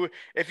 Yeah.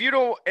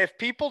 If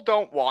people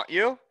don't want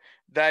you,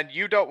 then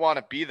you don't want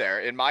to be there,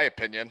 in my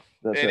opinion.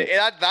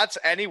 That's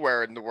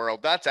anywhere in the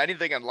world. That's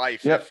anything in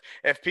life. Yep.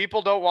 If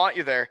people don't want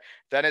you there,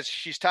 then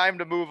it's time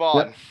to move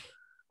on. Yep.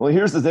 Well,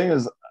 here's the thing: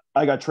 is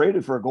I got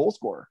traded for a goal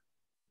scorer.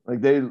 Like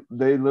they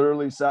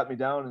literally sat me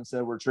down and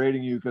said, "We're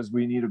trading you because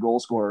we need a goal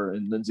scorer."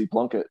 And Lindsay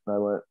Plunkett. And I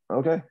went,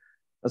 "Okay,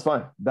 that's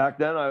fine." Back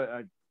then,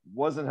 I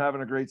wasn't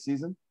having a great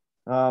season.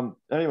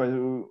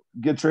 Anyway,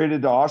 get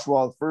traded to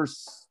Oshawa. The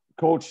first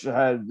coach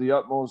had the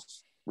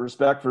utmost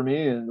respect for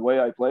me and the way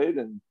I played,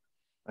 and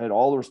I had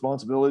all the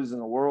responsibilities in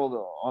the world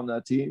on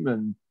that team.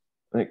 And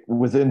like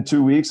within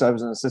 2 weeks, I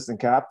was an assistant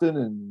captain,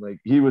 and like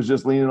he was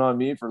just leaning on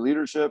me for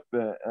leadership.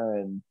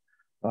 And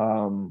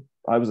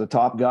I was a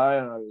top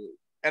guy.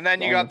 And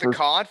then you got the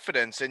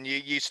confidence, and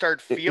you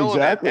start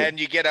feeling it, and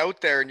you get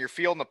out there and you're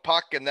feeling the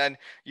puck, and then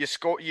you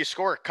score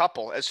a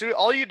couple.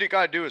 All you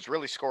got to do is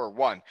really score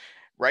one,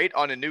 right,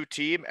 on a new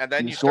team, and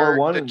then you start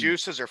one. The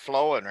juices are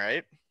flowing,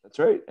 right? That's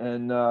right.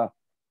 And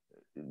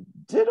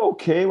did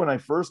okay when I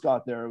first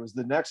got there. It was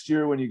the next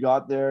year when you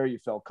got there, you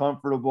felt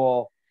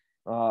comfortable.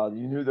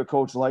 You knew the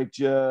coach liked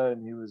you,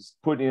 and he was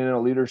putting you in a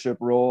leadership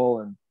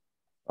role, and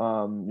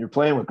you're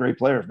playing with great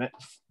players.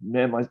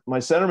 Man, my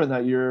centerman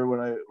that year when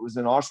I was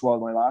in Oshawa,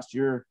 my last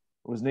year,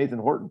 was Nathan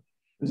Horton.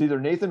 It was either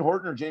Nathan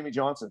Horton or Jamie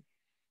Johnson,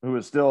 who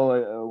was still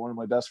one of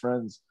my best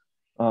friends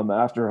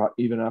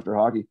even after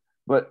hockey.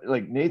 but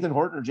like Nathan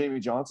Horton or Jamie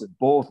Johnson,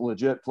 both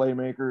legit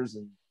playmakers.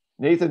 And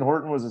Nathan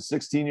Horton was a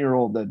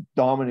 16-year-old that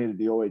dominated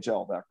the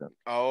OHL back then.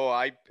 Oh,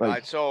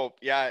 Like, so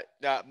yeah,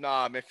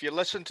 if you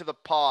listen to the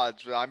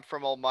pods, I'm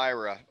from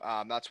Elmira.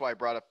 That's why I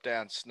brought up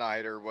Dan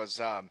Snyder was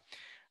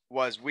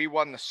we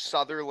won the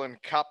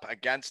Sutherland Cup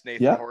against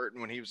Nathan yeah,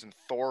 Horton when he was in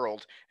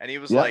Thorold, and he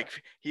was yeah, like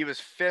he was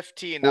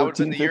 15. That would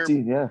have been 14, the year.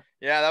 15, yeah,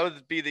 Yeah, that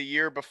would be the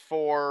year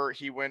before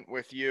he went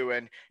with you,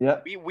 and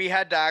yeah. we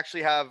had to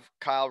actually have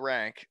Kyle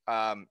Rank,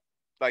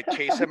 like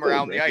chase I him played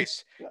around the Rankin.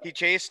 ice. He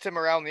chased him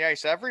around the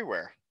ice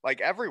everywhere, like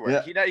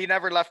everywhere. Yeah, He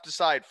never left the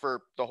side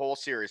for the whole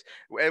series.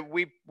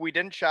 We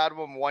didn't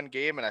shadow him one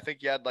game, and I think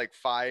he had like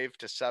 5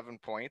 to 7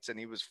 points, and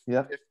he was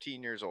yeah.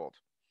 15 years old.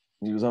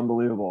 He was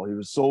unbelievable. He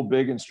was so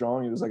big and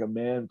strong. He was like a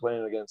man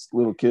playing against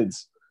little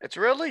kids. It's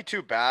really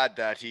too bad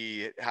that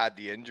he had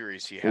the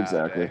injuries he had.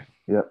 Exactly.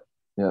 Yep.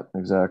 Yep.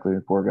 Exactly.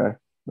 Poor guy.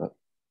 But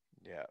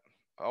Yeah.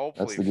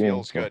 Hopefully that's the it game.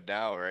 feels So. good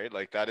now, right?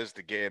 Like that is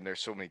the game. There's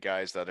so many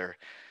guys that are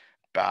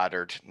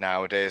battered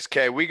nowadays.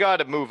 Okay, we got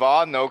to move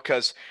on though,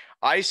 because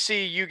I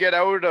see you get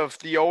out of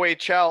the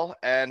OHL,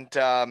 and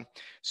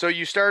so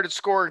you started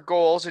scoring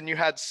goals, and you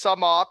had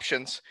some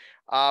options,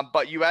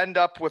 but you end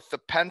up with the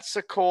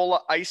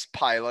Pensacola Ice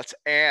Pilots.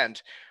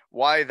 And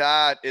why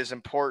that is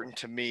important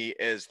to me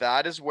is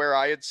that is where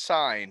I had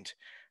signed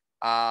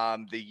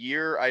the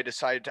year I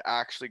decided to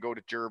actually go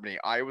to Germany.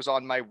 I was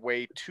on my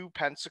way to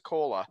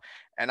Pensacola,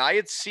 and I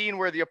had seen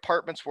where the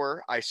apartments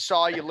were. I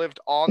saw you lived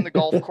on the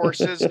golf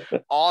courses,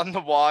 on the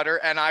water,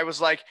 and I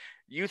was like,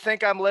 you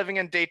think I'm living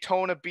in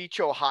Daytona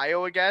Beach,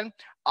 Ohio again?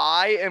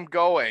 I am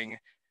going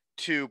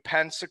to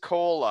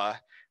Pensacola.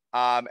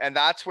 And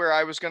that's where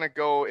I was going to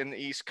go in the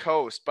East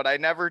Coast, but I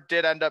never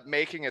did end up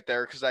making it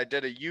there because I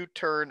did a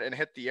U-turn and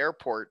hit the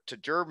airport to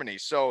Germany.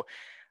 So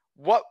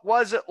what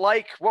was it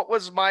like? What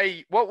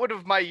would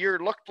have my year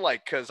looked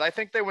like? Because I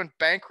think they went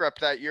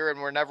bankrupt that year and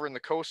were never in the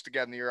coast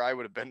again the year I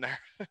would have been there.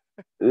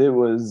 It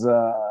was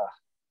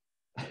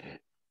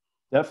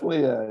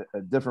definitely a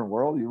different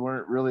world. You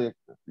weren't really,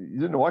 you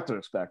didn't know what to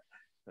expect.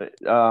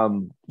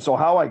 So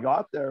how I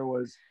got there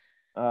was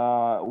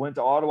went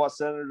to Ottawa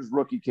Senators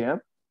rookie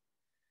camp.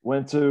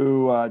 Went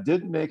to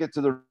didn't make it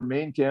to the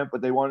main camp,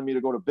 but they wanted me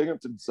to go to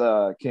Binghamton's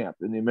camp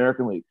in the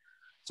American League.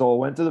 So I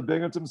went to the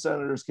Binghamton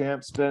Senators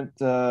camp, spent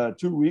 2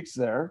 weeks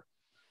there,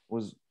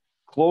 was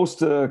close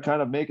to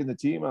kind of making the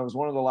team. I was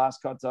one of the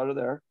last cuts out of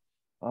there.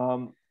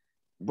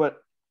 But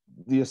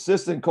the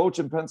assistant coach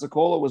in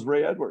Pensacola was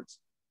Ray Edwards.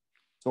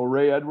 So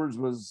Ray Edwards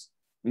was,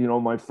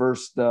 my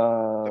first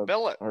The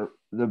billet.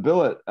 the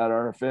billet at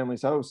our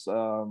family's house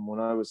when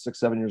I was 6,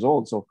 7 years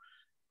old. So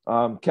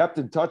kept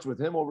in touch with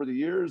him over the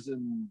years,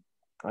 and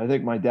I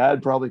think my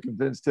dad probably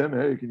convinced him,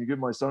 hey, can you give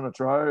my son a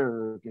try,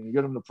 or can you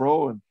get him to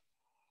pro? And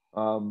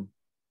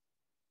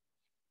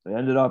I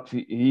ended up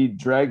he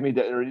dragged me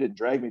down, or he didn't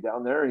drag me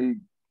down there. He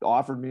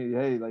offered me,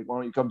 hey, like, why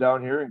don't you come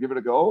down here and give it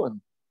a go? And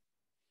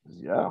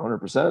yeah,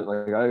 100%.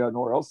 Like, I got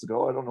nowhere else to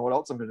go. I don't know what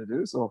else I'm going to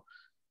do. So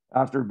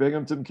after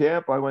Binghamton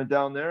camp, I went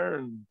down there,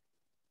 and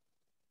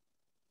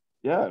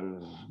yeah,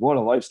 what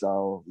a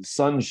lifestyle. The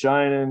sun's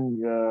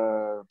shining,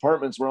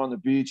 apartments were on the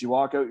beach. You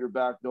walk out your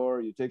back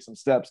door, you take some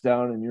steps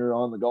down, and you're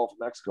on the Gulf of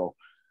Mexico.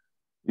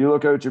 You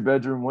look out your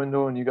bedroom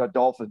window, and you got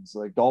dolphins.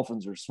 Like,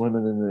 dolphins are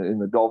swimming in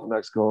the Gulf of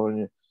Mexico,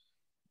 and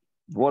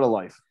what a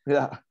life.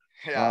 Yeah.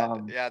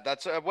 Yeah.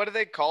 That's what do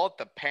they call it?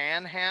 The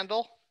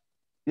Panhandle.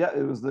 Yeah,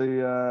 it was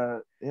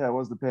the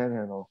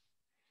Panhandle.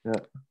 Yeah.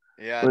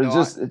 Yeah. But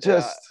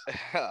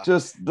No.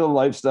 just the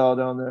lifestyle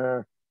down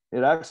there.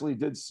 It actually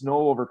did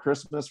snow over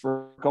Christmas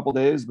for a couple of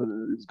days, but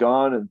it's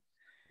gone, and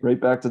right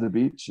back to the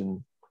beach.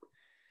 And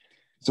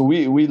so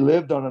we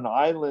lived on an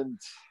island.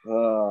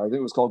 I think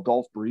it was called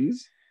Gulf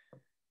Breeze.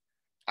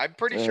 I'm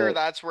pretty sure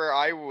that's where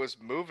I was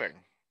moving.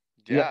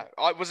 Yeah.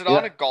 Yeah. Was it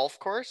on a golf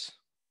course?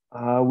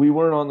 We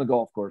weren't on the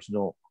golf course.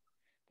 No.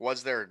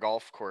 Was there a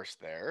golf course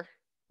there?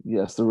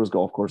 Yes, there was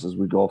golf courses.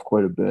 We golfed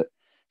quite a bit.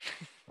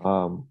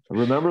 I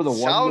remember the one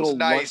Sounds little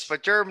nice, lunch.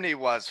 but Germany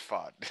was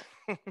fun.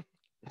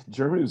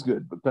 Germany was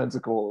good, but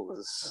Pensacola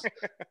was.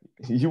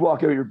 You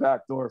walk out your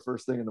back door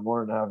first thing in the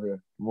morning, have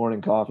your morning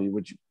coffee,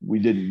 which we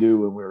didn't do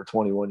when we were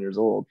 21 years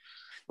old.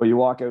 But you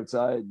walk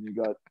outside, and you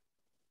got,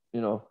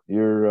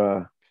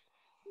 you're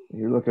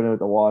looking at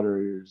the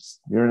water.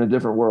 You're in a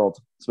different world,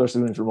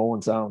 especially when you're from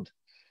Owen Sound.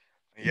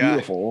 Yeah.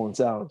 Beautiful Owen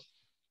Sound.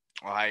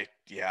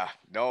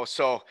 No.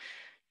 So,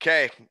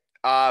 okay.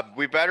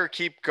 We better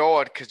keep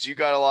going because you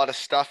got a lot of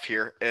stuff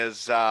here.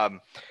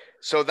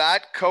 So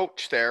that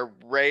coach there,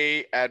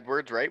 Ray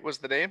Edwards, right, was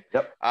the name?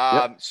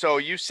 Yep. So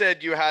you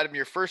said you had him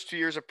your first 2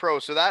 years of pro.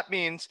 So that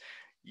means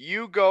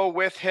you go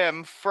with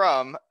him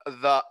from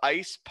the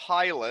Ice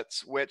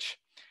Pilots, which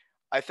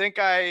I think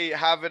I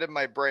have it in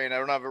my brain. I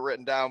don't have it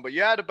written down, but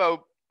you had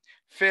about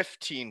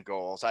 15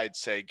 goals, I'd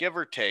say, give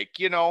or take.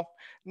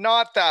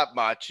 Not that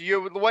much.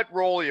 What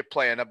role are you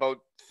playing? About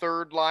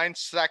third line,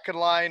 second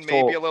line,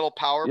 maybe a little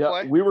power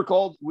play? We were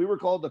called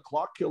the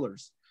Clock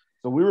Killers.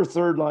 So we were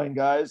third line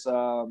guys.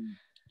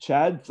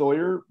 Chad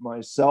Thoyer,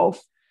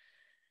 myself,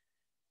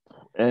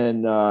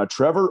 and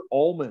Trevor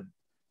Ullman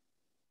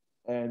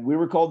and we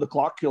were called the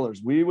clock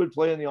killers. We would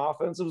play in the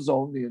offensive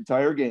zone the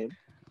entire game,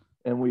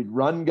 and we'd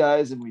run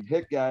guys and we'd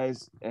hit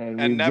guys, and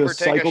And we'd never just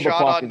take a cycle the shot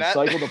puck on and net.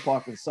 cycle the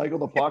puck and cycle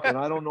the puck. And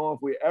I don't know if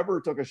we ever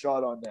took a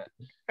shot on net.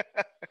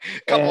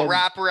 Couple And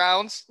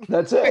wraparounds.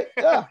 that's it.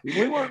 Yeah,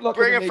 we weren't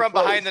looking Bring to it make from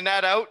plays. behind the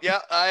net out. Yeah,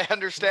 I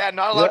understand.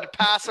 Not allowed to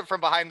pass it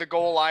from behind the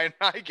goal line.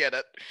 I get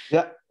it.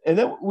 Yeah, and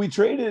then we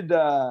traded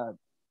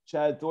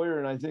Chad Thoyer,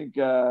 and I think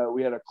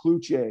we had a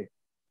Kluche.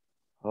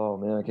 Oh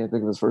man, I can't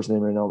think of his first name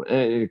right now. But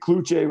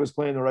Kluche was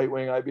playing the right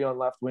wing. I'd be on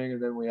left wing,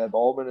 and then we had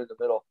Baldwin in the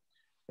middle.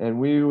 And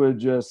we would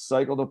just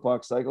cycle the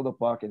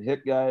puck, and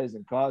hit guys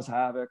and cause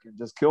havoc and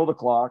just kill the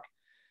clock.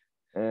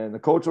 And the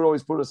coach would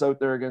always put us out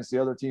there against the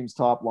other team's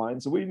top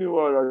line. So we knew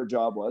what our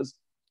job was.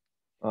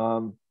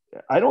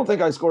 I don't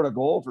think I scored a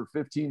goal for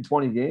 15,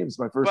 20 games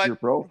my first year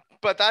pro.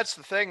 But that's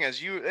the thing is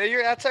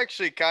that's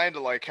actually kind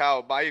of like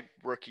how my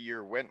rookie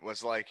year went,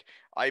 was like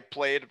I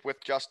played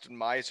with Justin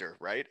Maiser,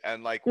 right?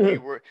 And like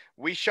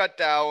we shut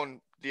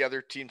down the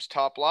other team's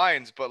top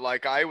lines, but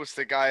like I was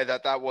the guy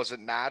that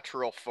wasn't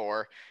natural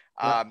for.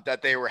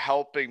 That they were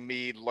helping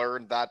me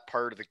learn that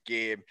part of the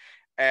game.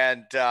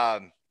 And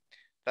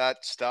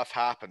that stuff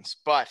happens.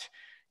 But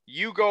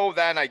you go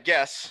then, I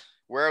guess,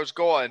 where I was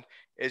going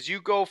is you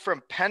go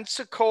from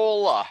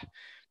Pensacola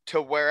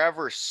to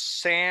wherever,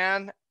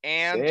 San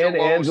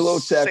Angelo,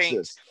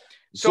 Texas.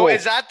 So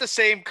is that the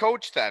same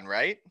coach then,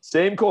 right?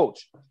 Same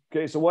coach.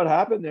 Okay, so what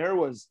happened there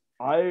was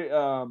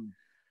I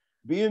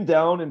being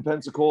down in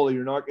Pensacola,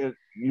 you're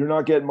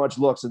not getting much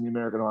looks in the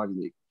American Hockey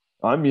League.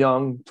 I'm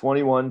young,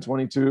 21,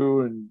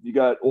 22, and you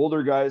got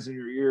older guys in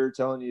your ear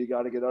telling you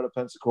got to get out of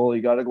Pensacola.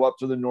 You got to go up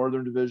to the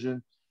Northern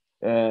Division,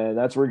 and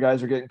that's where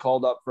guys are getting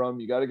called up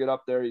from. You got to get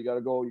up there. You got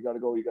to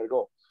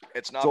go.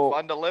 It's not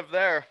fun to live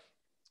there.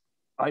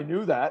 I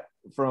knew that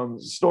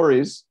from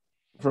stories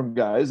from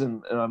guys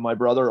and my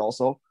brother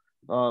also.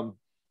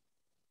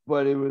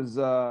 But it was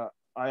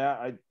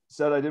I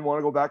said I didn't want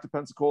to go back to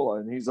Pensacola,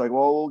 and he's like,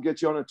 well, we'll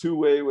get you on a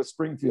two-way with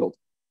Springfield.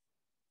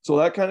 So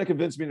that kind of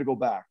convinced me to go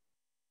back.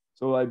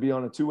 So I'd be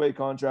on a two-way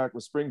contract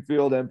with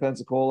Springfield and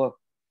Pensacola.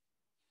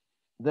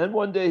 Then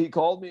one day he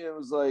called me and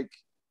was like,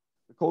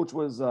 the coach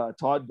was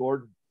Todd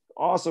Gordon,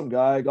 awesome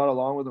guy, got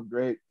along with him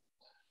great.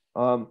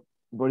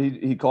 But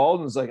he called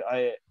and was like,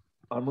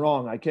 I'm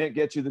wrong. I can't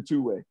get you the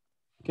two-way.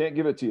 Can't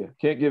give it to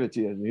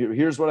you.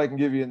 Here's what I can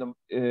give you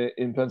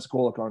in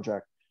Pensacola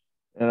contract.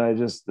 And I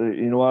just,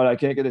 you know what? I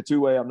can't get a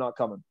two-way. I'm not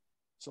coming.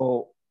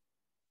 So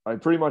I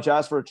pretty much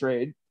asked for a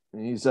trade,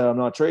 and he said, I'm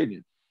not trading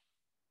you.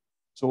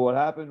 So what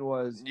happened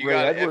was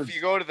if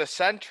you go to the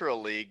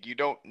Central League, you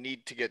don't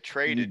need to get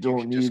traded. You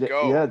can just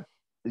go. Yeah,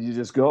 you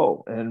just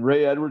go. And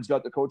Ray Edwards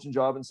got the coaching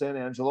job in San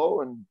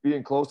Angelo, and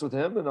being close with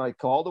him. And I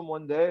called him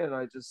one day and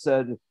I just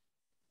said,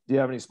 do you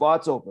have any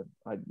spots open?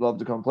 I'd love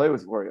to come play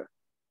with for you.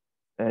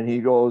 And he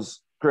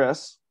goes,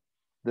 Chris,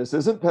 this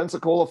isn't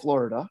Pensacola,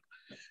 Florida.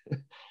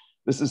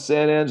 This is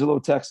San Angelo,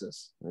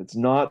 Texas. It's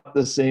not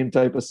the same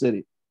type of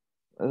city.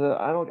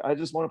 I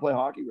just want to play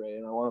hockey, Ray.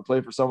 And I want to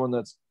play for someone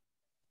that's,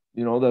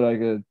 you know,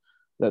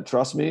 that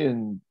trusts me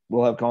and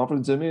will have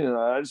confidence in me. And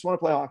I just want to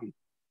play hockey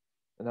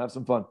and have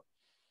some fun.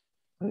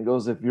 And he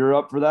goes, if you're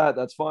up for that,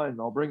 that's fine.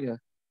 I'll bring you.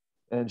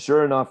 And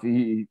sure enough,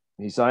 he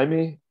signed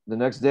me the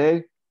next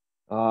day.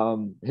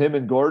 Him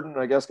and Gordon,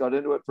 I guess, got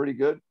into it pretty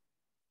good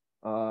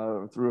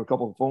through a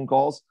couple of phone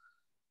calls.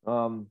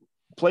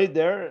 Played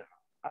there.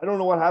 I don't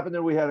know what happened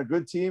there. We had a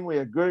good team. We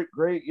had a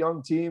great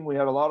young team. We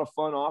had a lot of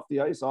fun off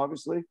the ice,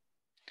 obviously.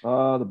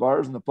 The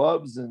bars and the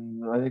pubs.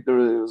 And I think it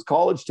was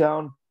college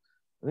town.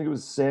 I think it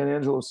was San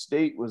Angelo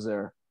State was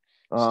there.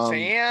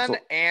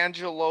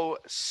 Angelo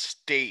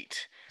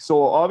State.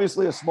 So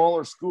obviously a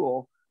smaller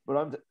school, but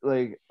I'm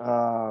like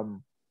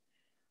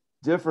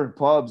different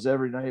pubs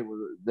every night.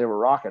 They were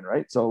rocking,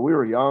 right? So we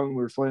were young.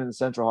 We were playing in the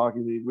Central Hockey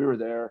League. We were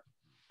there.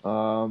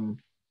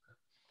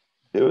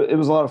 It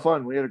was a lot of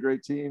fun. We had a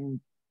great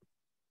team,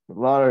 a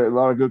lot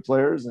of good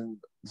players, and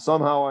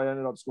somehow I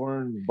ended up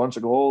scoring a bunch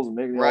of goals and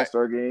making the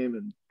All-Star game.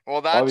 And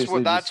well,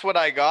 that's what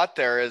I got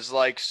there is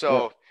like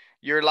so. Yeah.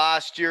 Your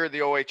last year of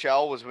the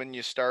OHL was when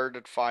you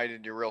started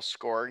finding your real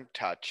scoring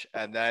touch,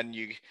 and then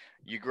you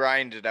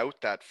grinded out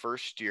that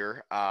first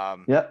year,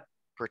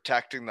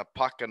 protecting the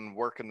puck and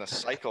working the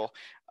cycle.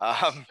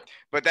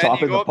 But then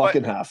chopping the puck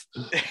in half.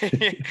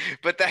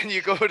 But then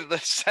you go to the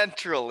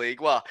Central League.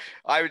 Well,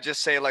 I would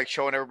just say like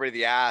showing everybody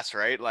the ass,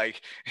 right?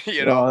 Like I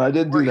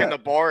didn't working do that. The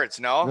boards.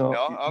 No.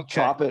 Okay.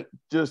 Chop it.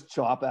 Just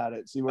chop at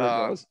it. See where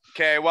it goes.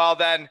 Okay. Well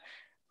then.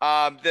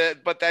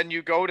 But then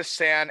you go to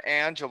San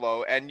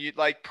Angelo and you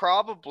like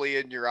probably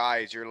in your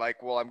eyes, you're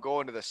like, well, I'm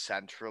going to the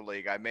Central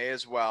League. I may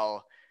as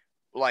well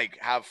like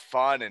have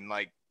fun and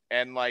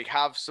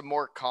have some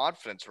more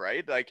confidence,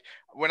 right? Like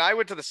when I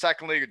went to the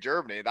second league of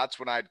Germany, that's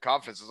when I had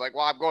confidence. It's like,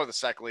 well, I'm going to the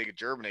second league of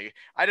Germany.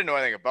 I didn't know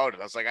anything about it.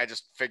 I was like, I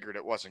just figured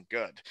it wasn't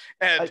good.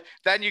 And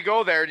then you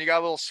go there and you got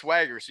a little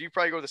swagger. So you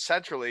probably go to the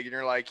Central League and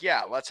you're like,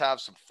 yeah, let's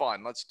have some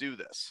fun. Let's do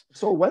this.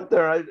 So went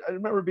there. I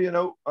remember being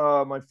out.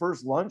 My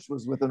first lunch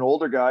was with an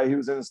older guy. He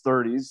was in his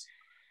 30s.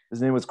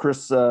 His name was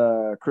Chris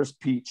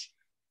Peach.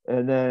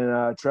 and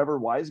then Trevor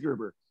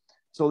Weisgerber.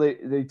 So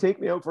they take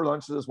me out for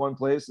lunch to this one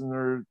place, and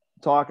they're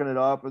talking it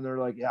up, and they're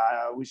like,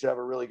 yeah, we should have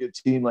a really good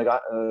team. Like,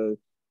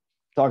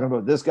 talking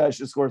about this guy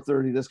should score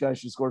 30, this guy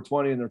should score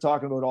 20, and they're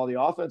talking about all the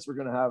offense we're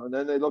going to have. And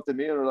then they looked at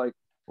me and they're like,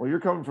 well,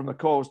 you're coming from the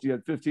coast. You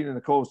had 15 in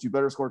the coast. You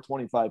better score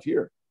 25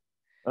 here.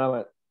 And I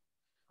went,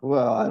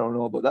 well, I don't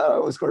know about that. I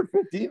only scored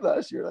 15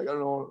 last year. Like, I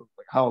don't know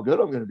like how good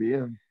I'm going to be.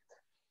 And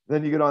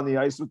then you get on the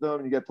ice with them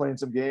and you get playing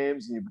some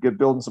games and you get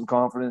building some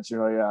confidence.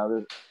 You're like,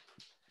 yeah,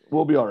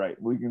 we'll be all right.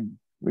 We can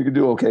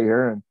do okay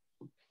here.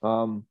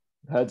 And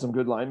had some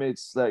good line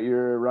mates that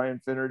year. Ryan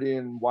Finnerty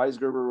and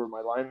Weisgerber were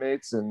my line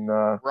mates. And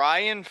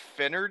Ryan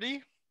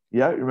Finnerty?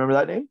 Yeah, you remember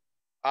that name?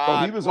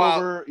 He was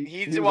over.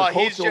 He's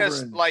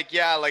just like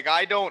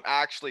I don't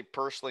actually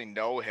personally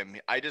know him.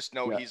 I just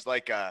know he's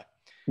like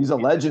he's a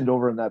legend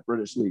over in that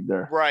British league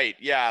there. Right.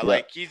 Yeah.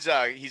 Like he's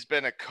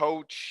been a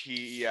coach.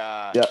 He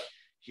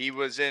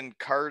was in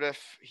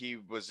Cardiff. He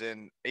was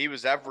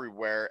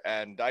everywhere.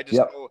 And I just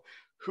know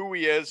who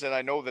he is, and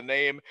I know the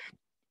name.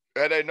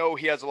 And I know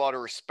he has a lot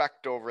of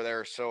respect over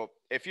there. So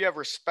if you have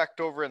respect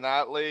over in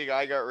that league,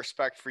 I got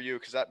respect for you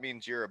because that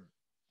means you're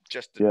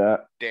just a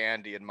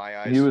dandy in my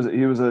eyes. He was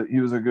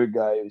a good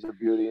guy. He was a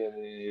beauty, and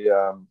he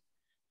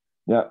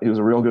was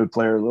a real good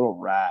player. A little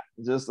rat,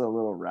 just a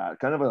little rat,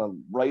 kind of a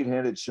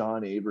right-handed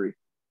Sean Avery.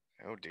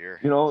 Oh dear.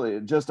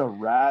 Just a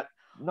rat.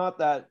 Not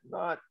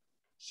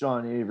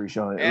Sean Avery.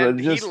 And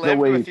just he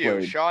lived with you.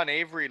 Played. Sean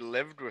Avery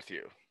lived with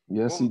you.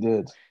 Yes, he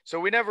did.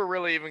 So we never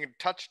really even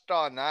touched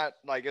on that.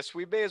 I guess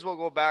we may as well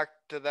go back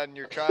to then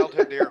your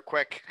childhood here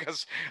quick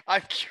because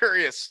I'm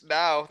curious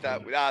now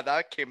that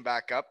that came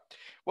back up.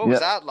 What was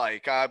that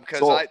like?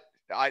 Because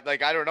I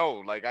don't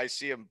know. Like I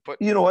see him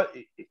put. You know what?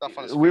 Stuff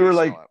on his we were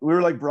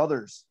like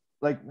brothers.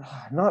 Like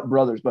not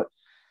brothers, but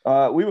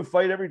we would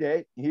fight every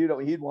day. He'd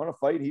want to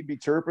fight. He'd be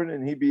chirping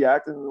and he'd be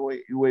acting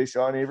the way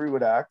Sean Avery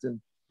would act.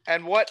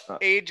 And what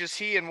age is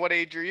he and what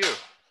age are you?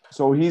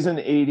 So he's an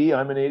 80.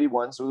 I'm an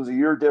 81. So it was a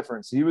year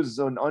difference. He was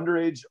an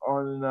underage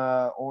on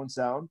Owen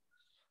Sound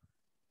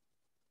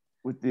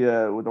with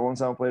Owen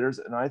Sound players,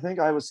 and I think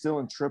I was still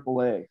in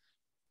AAA.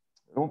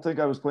 I don't think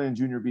I was playing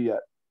Junior B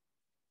yet.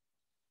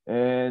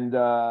 And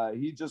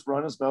he'd just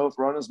run his mouth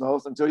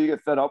until you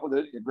get fed up with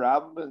it. You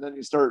grab him, and then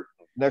you start.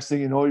 Next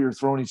thing you know, you're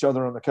throwing each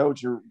other on the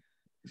couch. You're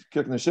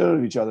kicking the shit out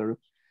of each other.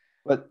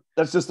 But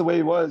that's just the way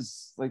he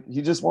was. Like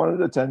he just wanted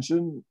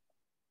attention.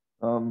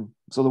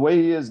 So the way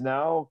he is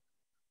now.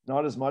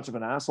 Not as much of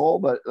an asshole,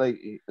 but like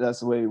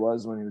that's the way he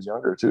was when he was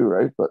younger too,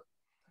 right? But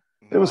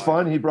it was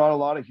fun. He brought a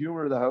lot of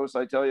humor to the house.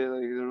 I tell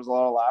you, there was a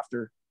lot of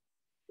laughter.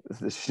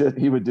 The shit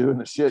he would do and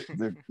the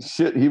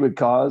shit he would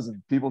cause and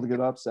people to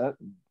get upset.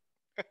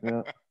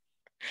 Yeah.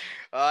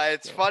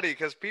 It's funny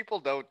because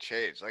people don't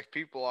change. Like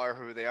people are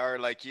who they are.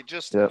 Like you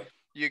just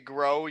you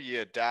grow,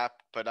 you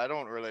adapt. But I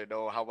don't really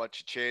know how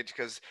much you change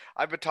because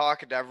I've been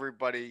talking to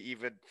everybody,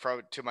 even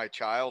to my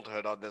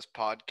childhood, on this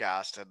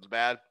podcast, and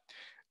man.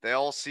 They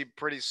all seem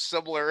pretty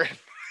similar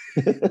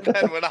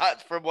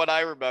from what I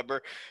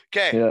remember.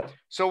 Okay,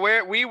 so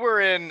we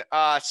were in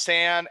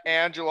San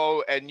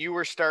Angelo, and you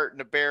were starting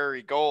to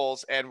bury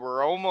goals, and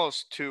we're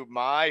almost to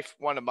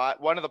one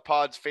of the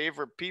pod's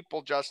favorite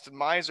people, Justin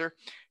Maiser,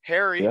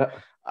 Haie.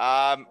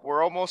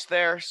 We're almost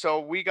there,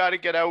 so we got to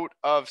get out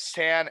of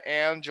San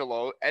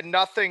Angelo, and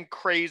nothing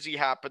crazy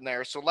happened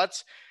there. So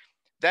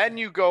then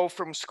you go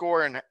from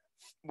scoring,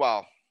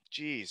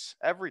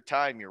 every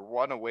time you're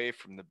one away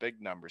from the big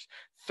numbers.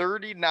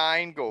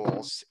 39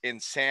 goals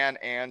in San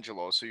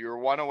Angelo. So you're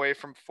one away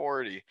from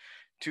 40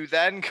 to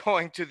then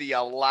going to the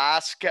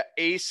Alaska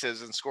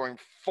Aces and scoring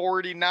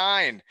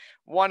 49,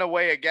 one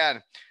away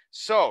again.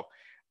 So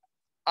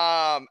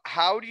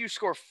how do you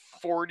score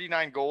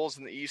 49 goals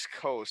in the East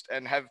Coast?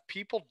 And have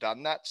people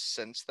done that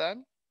since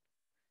then?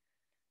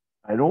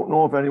 I don't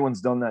know if anyone's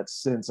done that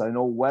since. I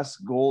know Wes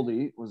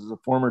Goldie was a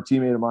former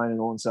teammate of mine in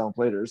Owen Sound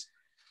Platers.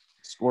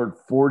 Scored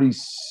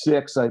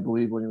 46, I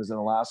believe, when he was in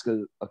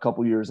Alaska a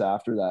couple years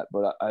after that.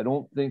 But I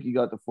don't think he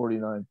got to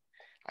 49.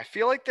 I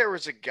feel like there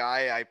was a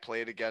guy I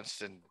played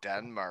against in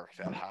Denmark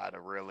that had a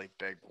really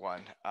big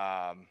one.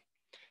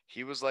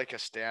 He was like a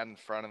stand in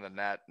front of the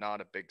net,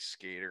 not a big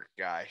skater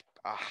guy.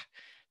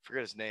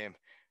 Forget his name.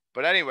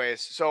 But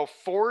anyways, so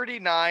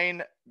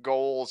 49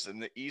 goals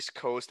in the East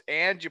Coast,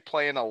 and you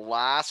play in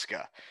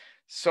Alaska.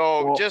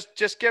 So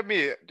just give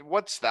me,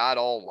 what's that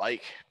all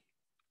like?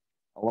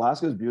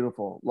 Alaska is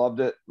beautiful. Loved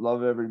it.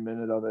 Love every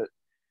minute of it.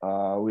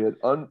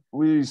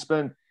 We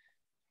spent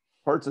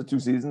parts of 2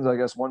 seasons, I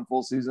guess, 1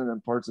 full season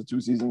and parts of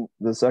 2 seasons.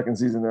 The second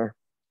season there,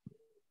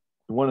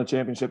 won a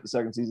championship the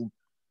second season.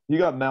 You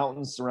got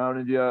mountains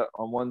surrounding you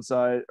on one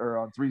side, or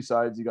on 3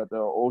 sides. You got the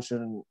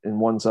ocean in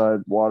one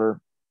side,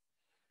 water,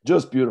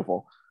 just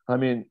beautiful. I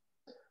mean,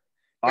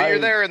 but you're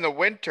there in the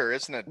winter,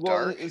 isn't it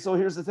dark? So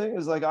here's the thing: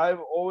 is like I've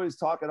always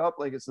talk it up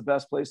like it's the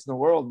best place in the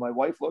world. My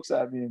wife looks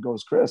at me and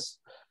goes, "Chris,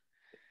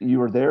 you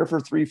were there for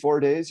 3-4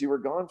 days. You were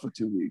gone for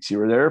 2 weeks. You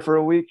were there for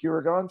a week. You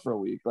were gone for a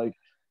week. Like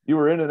you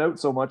were in and out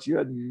so much. You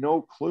had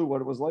no clue what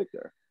it was like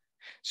there."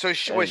 So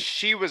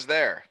she was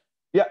there.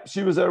 Yeah,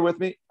 she was there with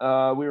me. We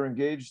were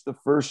engaged the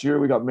first year.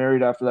 We got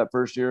married after that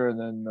first year, and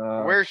then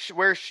Where's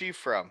she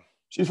from?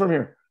 she's from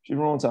here. She's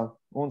from Owentown.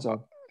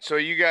 Owentown. So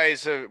you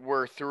guys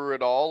were through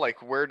it all.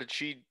 Like, where did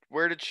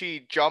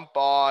she jump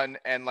on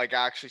and like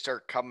actually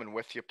start coming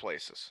with you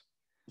places?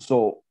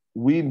 So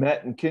we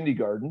met in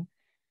kindergarten.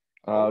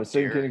 Oh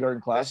Same dear. kindergarten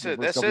class This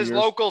for the is first this couple of is years.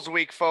 locals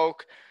week,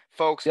 folks.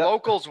 Yeah.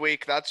 Locals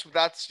week. That's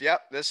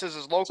yep. This is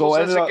as So locals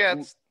I as ended it up.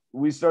 gets.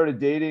 We started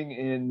dating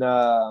in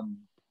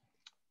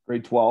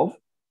grade 12.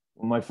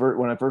 When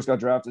I first got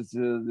drafted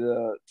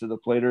to the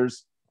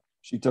Platers,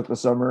 she took the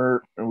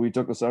summer and we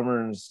took the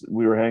summer and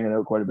we were hanging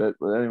out quite a bit.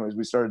 But anyways,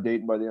 we started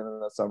dating by the end of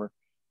that summer.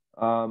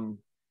 Um,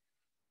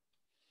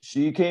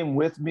 she came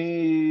with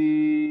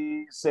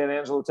me. San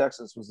Angelo,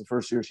 Texas was the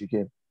first year she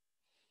came.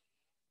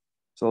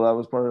 So that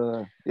was part of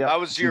the That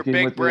was she your came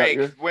big with me that break.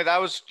 year. When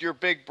that was your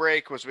big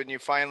break was when you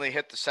finally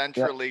hit the Yeah.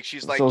 Central League.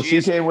 She's like, So she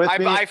 "Geez, came with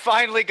me. I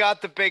finally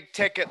got the big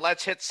ticket.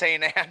 Let's hit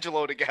San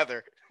Angelo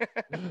together."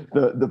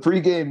 The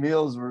pregame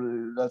meals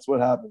that's what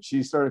happened.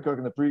 She started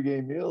cooking the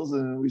pregame meals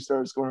and we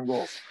started scoring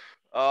goals.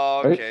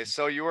 Oh, Right? okay.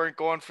 So you weren't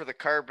going for the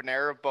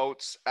carbonara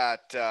boats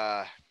at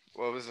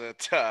what was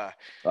it?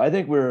 I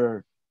think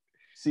we're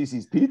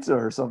Cece's Pizza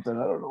or something.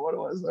 I don't know what it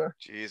was there.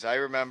 Geez, I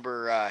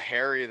remember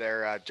Harry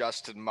there,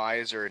 Justin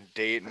Maiser in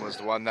Dayton was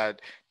the one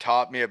that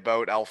taught me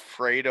about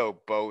Alfredo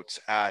boats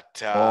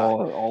at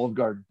Olive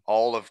Garden.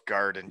 Olive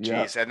Garden.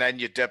 Yeah. Geez, and then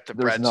you dip the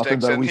There's nothing,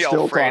 breadsticks but in we the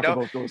still talk Alfredo.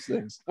 about those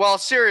things. Well,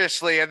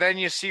 seriously, and then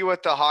you see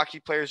what the hockey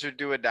players are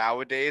doing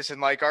nowadays, and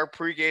like our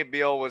pregame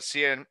meal was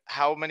seeing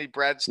how many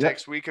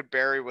breadsticks we could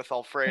bury with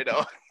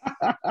Alfredo.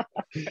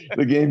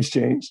 The game's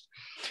changed.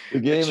 The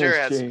It game sure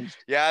has has. changed.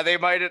 Yeah, they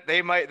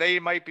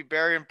might be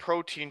burying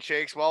protein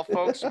shakes. Well,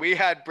 folks, we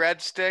had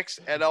breadsticks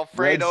and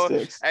Alfredo,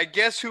 Breadsticks. and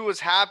guess who was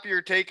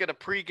happier taking a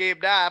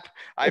pregame nap?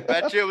 I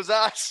bet you it was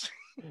us.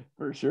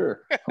 For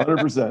sure.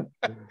 100%.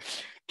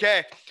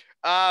 Okay.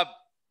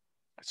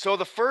 So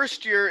the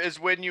first year is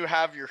when you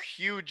have your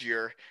huge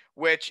year,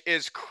 which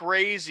is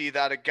crazy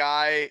that a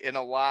guy in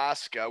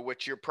Alaska,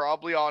 which you're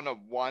probably on a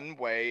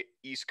one-way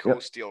East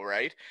Coast deal,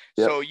 right?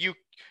 Yep. So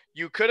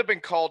you could have been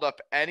called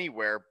up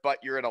anywhere, but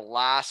you're in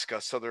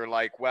Alaska, so they're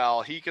like,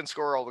 well, he can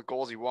score all the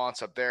goals he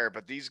wants up there,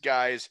 but these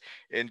guys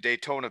in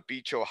Daytona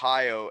Beach,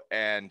 Ohio,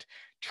 and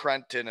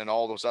Trenton and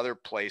all those other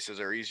places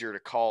are easier to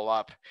call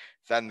up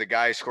than the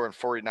guy scoring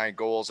 49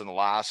 goals in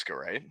Alaska,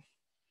 right?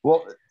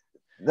 Well,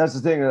 that's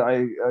the thing.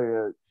 I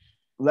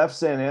left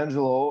San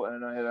Angelo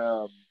and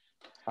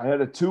I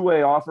had a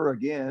two-way offer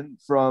again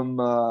from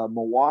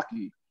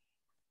Milwaukee,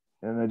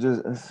 and I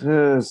just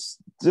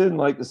didn't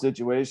like the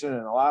situation.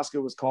 And Alaska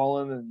was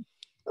calling, and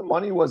the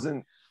money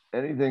wasn't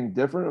anything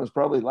different. It was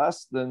probably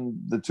less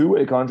than the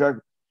two-way contract.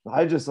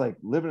 I just like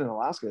living in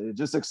Alaska. It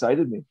just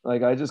excited me.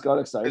 Like I just got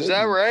excited. Is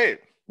that right?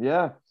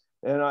 Yeah.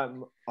 And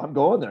I'm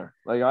going there.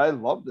 Like I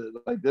loved it.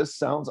 Like this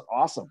sounds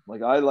awesome.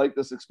 Like I like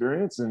this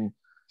experience. And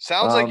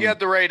sounds like you had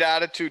the right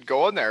attitude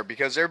going there,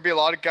 because there'd be a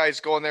lot of guys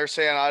going there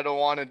saying, I don't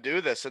want to do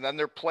this. And then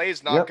their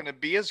play's not going to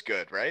be as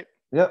good, right?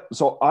 Yeah.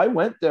 So I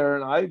went there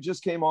and I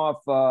just came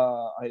off,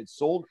 I had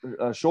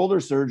shoulder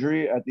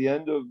surgery at the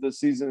end of the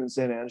season in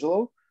San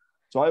Angelo.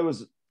 So I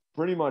was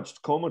pretty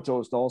much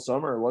comatose all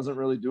summer. I wasn't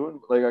really doing,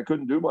 like, I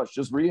couldn't do much,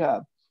 just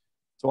rehab.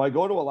 So I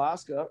go to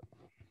Alaska.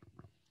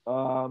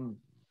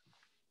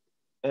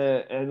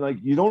 And like,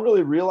 you don't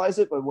really realize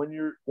it, but when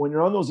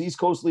you're on those East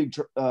Coast League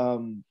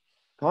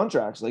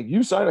contracts, like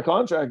you sign a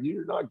contract,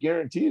 you're not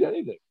guaranteed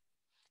anything.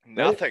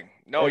 Nothing.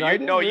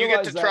 Right? You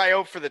get to try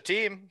out for the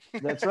team.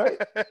 That's right.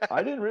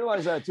 I didn't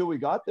realize that until we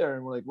got there,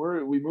 and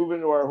we move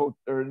into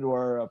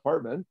our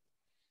apartment,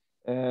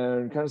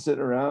 and kind of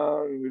sitting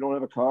around. We don't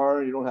have a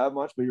car, you don't have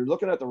much, but you're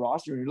looking at the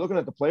roster and you're looking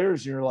at the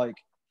players, and you're like,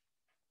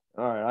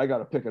 all right, I got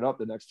to pick it up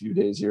the next few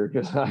days here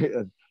because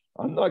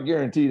I'm not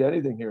guaranteed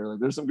anything here. Like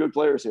there's some good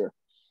players here.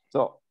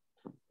 So,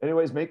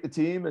 anyways, make the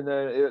team, and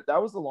then that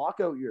was the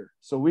lockout year.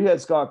 So we had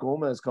Scott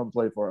Gomez come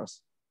play for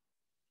us.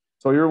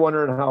 So you're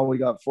wondering how we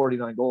got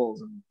 49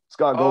 goals, and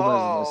Scott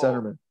Gomez is my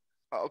centerman.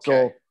 Okay.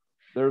 So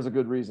there's a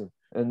good reason.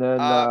 And then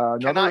I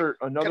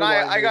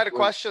got a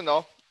question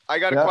though. I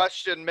got a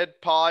question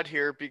mid-pod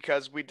here,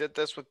 because we did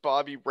this with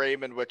Bobby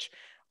Raymond, which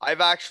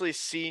I've actually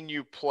seen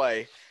you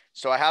play.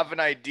 So I have an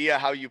idea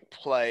how you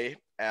play.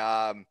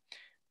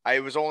 I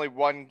was only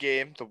one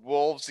game, the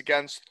Wolves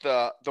against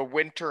the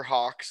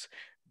Winterhawks,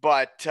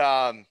 but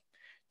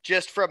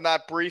just from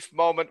that brief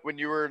moment when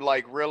you were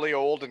like really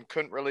old and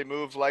couldn't really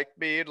move like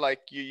me, like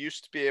you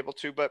used to be able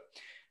to, but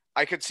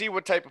I could see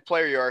what type of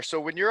player you are. So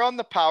when you're on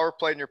the power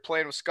play and you're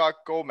playing with Scott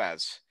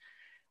Gomez,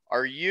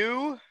 are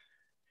you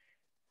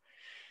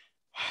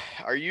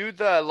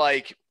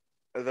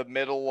the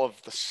middle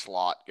of the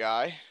slot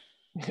guy?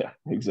 Yeah,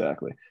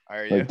 exactly.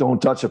 Are you? Like,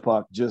 don't touch a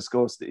puck. Just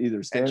go to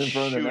either stand in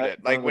front of the net. Shoot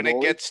it. Like when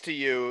it gets to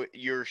you,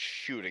 you're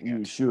shooting it.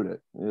 You shoot it.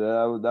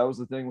 Yeah, that was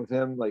the thing with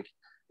him. Like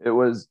it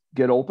was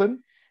get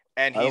open,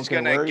 and he's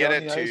gonna get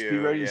it to you. Be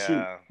ready to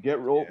shoot.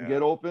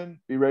 Get open.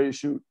 Be ready to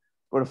shoot.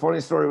 But a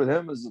funny story with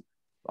him is,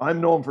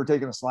 I'm known for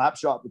taking a slap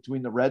shot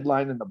between the red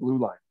line and the blue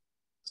line.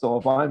 So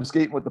if I'm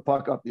skating with the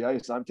puck up the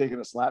ice, I'm taking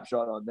a slap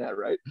shot on net,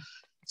 right?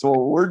 So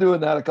we're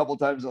doing that a couple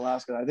times in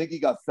Alaska. I think he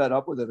got fed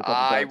up with it a couple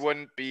I times.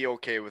 wouldn't be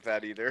okay with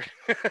that either.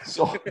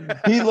 So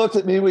he looked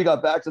at me. We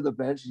got back to the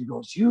bench. And he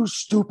goes, "You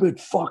stupid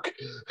fuck.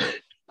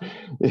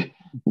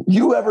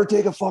 You ever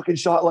take a fucking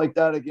shot like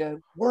that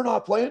again? We're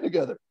not playing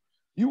together.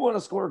 You want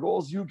to score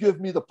goals? You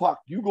give me the puck.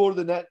 You go to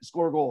the net and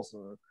score goals."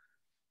 So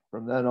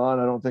from then on,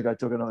 I don't think I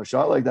took another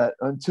shot like that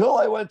until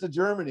I went to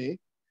Germany.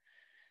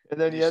 And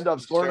then you end up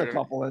scoring a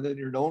couple, and then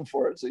you're known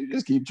for it. So you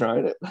just keep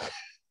trying it.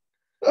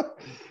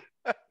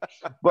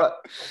 But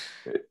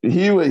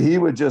he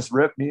would just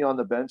rip me on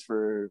the bench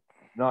for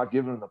not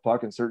giving him the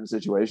puck in certain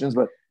situations.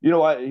 But you know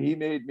what? He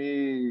made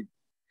me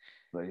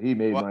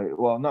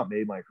not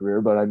made my career,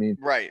 but I mean,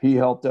 right. He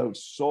helped out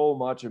so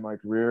much in my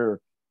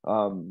career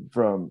from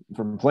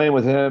playing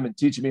with him and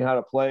teaching me how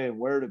to play and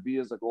where to be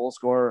as a goal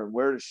scorer and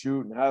where to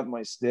shoot and have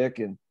my stick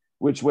and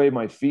which way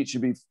my feet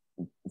should be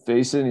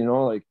facing, you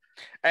know, like.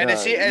 And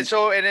is he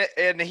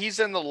and he's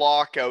in the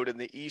lockout in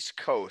the East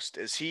Coast?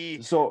 Is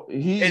he? So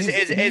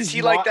is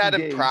he like that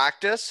in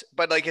practice?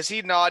 But like, is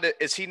he not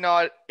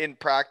in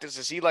practice?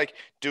 Is he like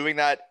doing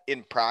that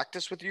in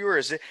practice with you, or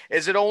is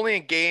it only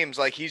in games?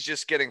 Like he's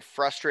just getting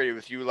frustrated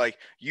with you, like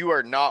you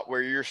are not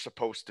where you're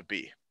supposed to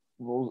be.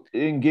 Well,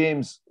 in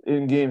games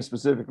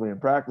specifically, in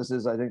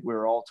practices, I think we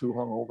were all too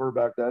hungover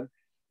back then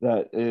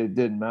that it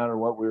didn't matter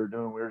what we were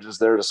doing. We were just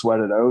there to sweat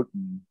it out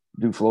and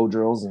do flow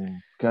drills and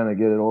kind of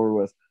get it over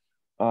with.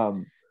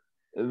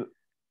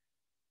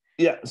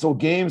 Yeah, so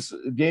games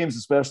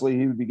especially,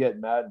 he would be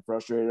getting mad and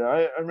frustrated.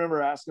 I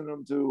remember asking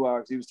him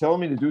to he was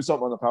telling me to do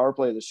something on the power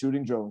play, the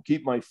shooting drill, and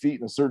keep my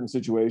feet in a certain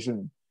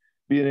situation,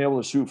 being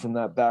able to shoot from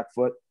that back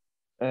foot,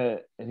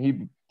 and he'd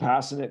be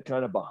passing it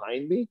kind of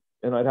behind me,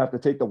 and I'd have to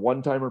take the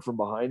one-timer from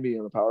behind me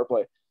on the power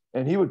play,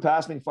 and he would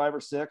pass me 5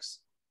 or 6,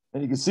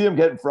 and you could see him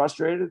getting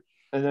frustrated,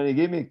 and then he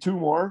gave me 2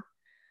 more,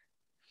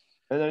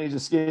 and then he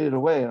just skated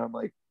away, and I'm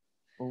like,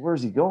 well,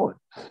 where's he going?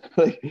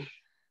 Like.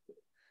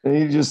 And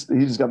he just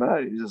got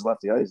mad. He just left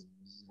the ice.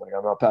 He's like,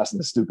 I'm not passing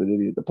this stupid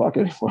idiot the puck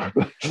anymore.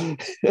 But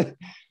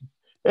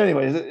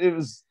anyways, it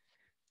was.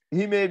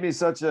 He made me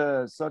such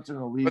an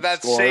elite. But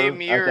that scorer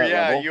same year,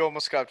 level. you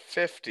almost got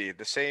 50.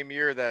 The same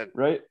year that.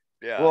 Right.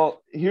 Yeah.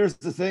 Well, here's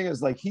the thing: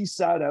 is like he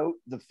sat out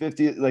the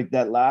 50th, like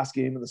that last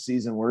game of the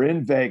season. We're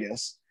in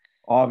Vegas.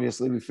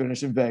 Obviously, we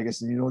finished in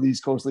Vegas, and you know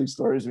these Coast League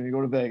stories. When you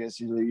go to Vegas,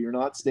 you're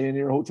not staying in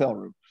your hotel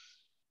room.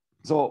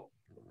 So.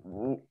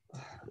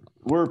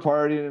 We're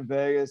partying in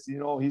Vegas, you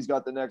know, he's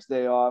got the next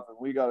day off and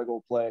we got to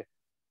go play.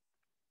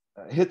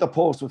 Hit the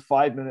post with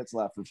 5 minutes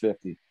left for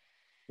 50,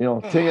 you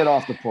know, ting it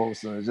off the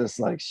post. And it's just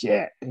like,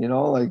 shit, you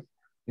know, like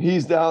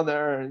he's down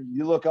there and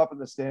you look up in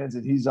the stands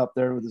and he's up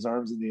there with his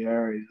arms in the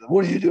air. He's like,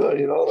 what are you doing?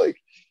 You know, like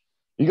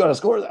you got to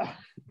score that.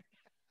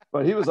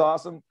 But he was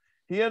awesome.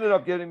 He ended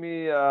up getting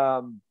me,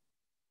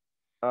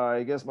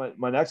 I guess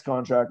my next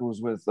contract was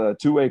with a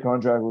 2-way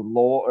contract with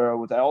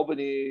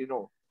Albany,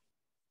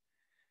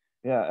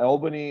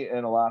 Albany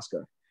and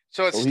Alaska.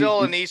 So it's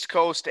still an East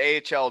Coast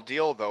AHL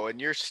deal though, and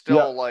you're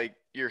still like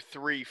you're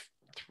three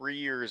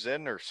years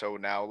in or so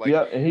now. Like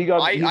and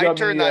I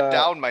turned that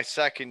down my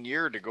second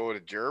year to go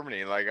to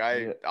Germany. Like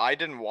I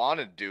didn't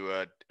want to do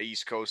a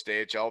East Coast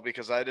AHL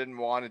because I didn't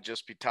want to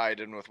just be tied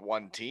in with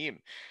one team.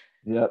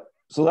 Yeah.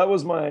 So that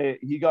was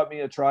he got me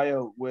a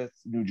tryout with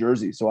New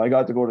Jersey. So I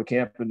got to go to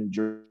camp in New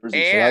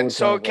Jersey. And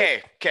so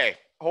okay.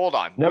 Hold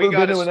on. Never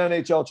been to an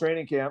NHL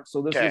training camp,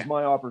 so this was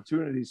my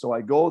opportunity. So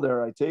I go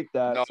there, I take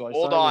that. No, so I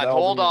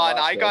hold on.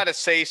 I gotta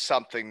say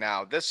something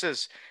now. This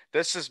is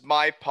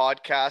my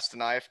podcast,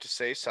 and I have to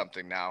say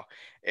something now.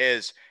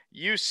 Is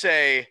you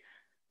say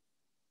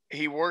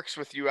he works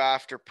with you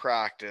after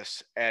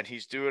practice, and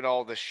he's doing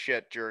all this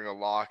shit during a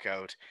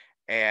lockout,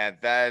 and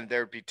then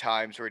there'd be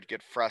times where he'd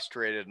get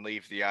frustrated and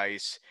leave the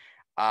ice.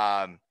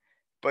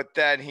 But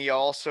then he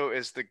also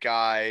is the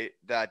guy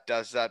that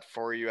does that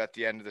for you at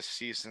the end of the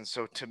season.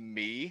 So to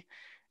me,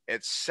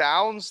 it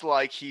sounds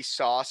like he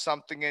saw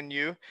something in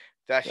you,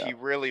 that he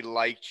really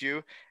liked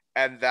you,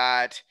 and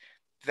that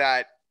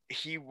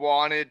he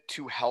wanted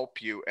to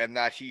help you, and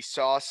that he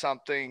saw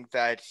something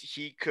that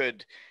he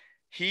could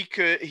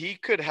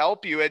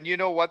help you. And you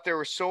know what? There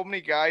were so many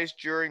guys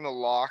during the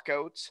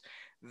lockouts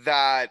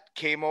that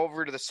came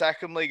over to the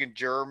second league in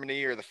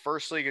Germany or the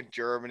first league in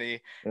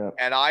Germany. Yeah.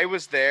 And I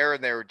was there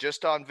and they were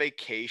just on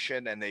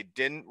vacation and they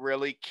didn't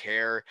really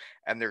care.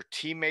 And their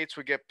teammates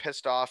would get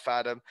pissed off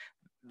at them.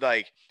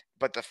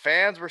 But the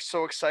fans were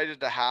so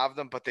excited to have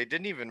them, but they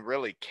didn't even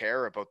really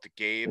care about the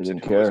games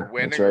and who was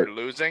winning or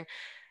losing.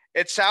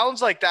 It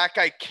sounds like that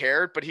guy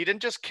cared, but he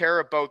didn't just care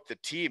about the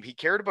team. He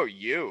cared about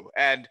you.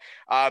 And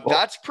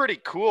that's pretty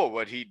cool.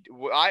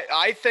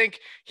 I think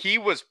he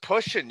was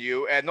pushing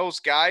you, and those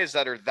guys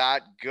that are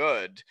that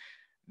good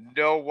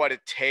know what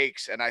it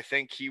takes. And I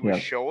think he was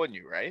showing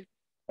you, right?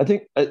 I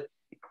think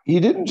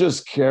he didn't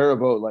just care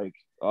about like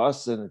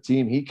us and the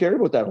team. He cared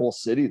about that whole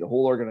city, the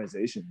whole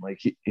organization. Like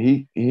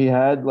he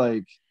had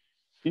like,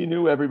 he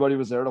knew everybody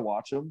was there to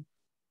watch him.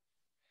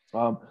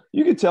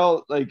 You could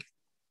tell like,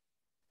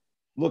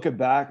 looking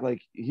back,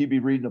 like he'd be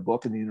reading a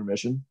book in the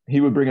intermission.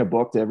 He would bring a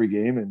book to every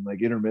game, and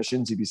like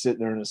intermissions, he'd be sitting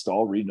there in a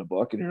stall reading a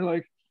book, and you're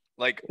like,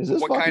 is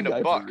this what fucking kind of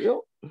guy book? for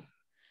real?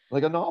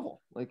 Like a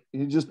novel. Like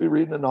he'd just be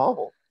reading a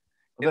novel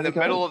In the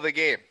middle of the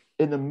game.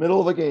 In the middle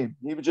of a game,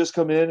 he would just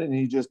come in and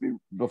he'd just be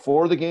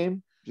before the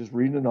game, just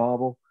reading a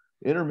novel.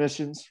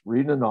 Intermissions,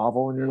 reading a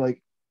novel, and you're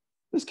like,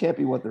 this can't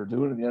be what they're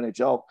doing in the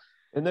NHL.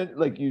 And then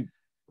like you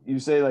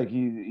say like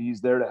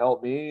he's there to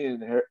help me,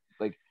 and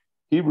like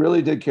he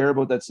really did care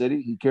about that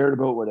city. He cared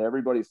about what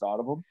everybody thought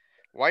of him.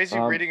 Why is he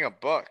reading a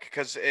book?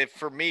 Because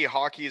for me,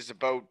 hockey is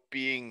about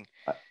being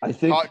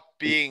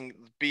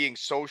being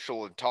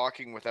social and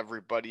talking with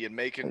everybody and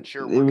making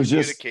sure we're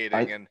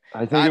communicating.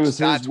 I think it was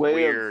his way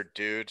weird,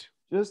 dude.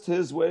 Just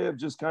his way of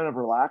just kind of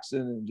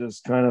relaxing and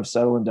just kind of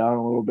settling down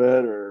a little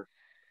bit, or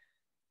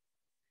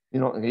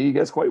he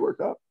gets quite worked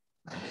up.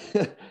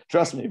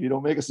 Trust me, if you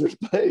don't make a certain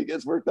play, he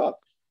gets worked up.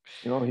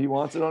 He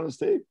wants it on his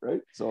tape,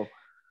 right? So,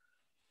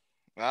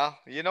 well,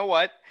 you know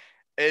what?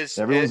 There's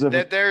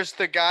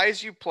the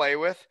guys you play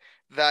with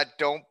that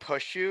don't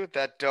push you,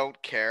 that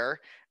don't care,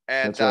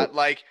 and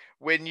like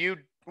when you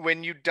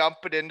dump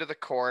it into the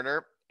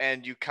corner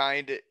and you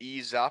kind of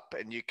ease up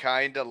and you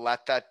kind of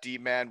let that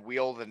D-man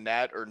wheel the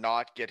net or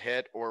not get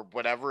hit or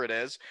whatever it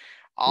is.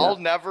 I'll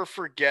never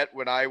forget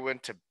when I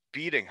went to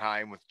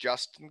Bietigheim with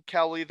Justin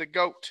Kelly, the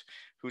GOAT,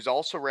 who's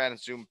also ran a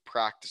Zoom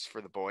practice for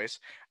the boys.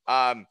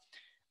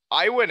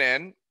 I went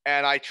in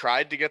and I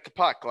tried to get the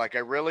puck. Like I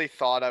really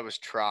thought I was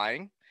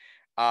trying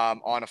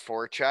on a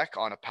forecheck,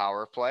 on a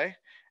power play.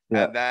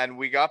 Yeah. And then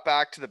we got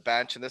back to the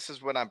bench, and this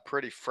is when I'm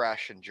pretty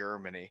fresh in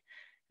Germany.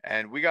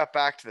 And we got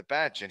back to the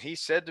bench, and he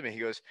said to me, he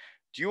goes,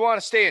 do you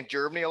want to stay in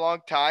Germany a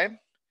long time?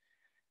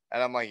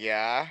 And I'm like,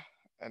 yeah.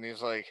 And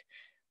he's like,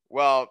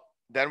 well,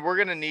 then we're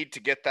going to need to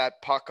get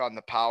that puck on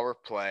the power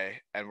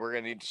play, and we're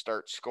going to need to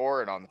start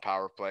scoring on the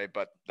power play,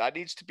 but that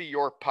needs to be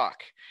your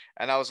puck.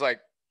 And I was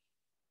like,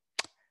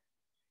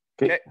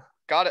 okay,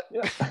 got it.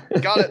 Yeah.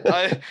 Got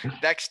it.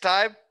 Next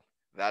time,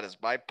 that is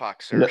my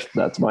puck, sir. Yeah,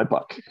 that's my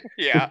puck.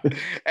 Yeah.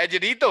 And you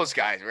need those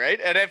guys,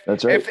 right? And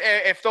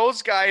if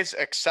those guys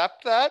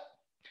accept that,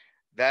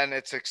 then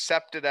it's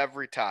accepted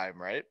every time,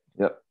 right?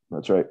 Yep,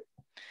 that's right.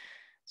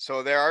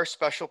 So there are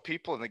special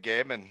people in the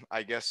game, and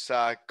I guess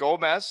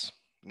Gomez,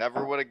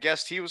 never would have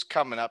guessed he was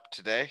coming up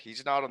today.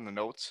 He's not on the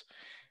notes.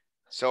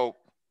 So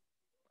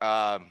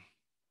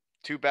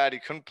too bad he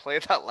couldn't play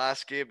that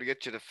last game to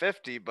get you to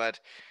 50, but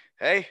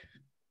hey.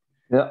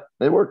 Yeah,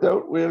 it worked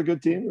out. We had a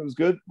good team. It was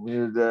good. We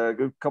had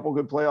a couple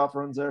good playoff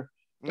runs there.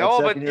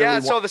 No, but yeah,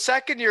 so the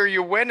second year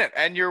you win it,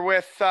 and you're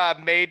with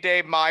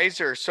Mayday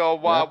Maiser. So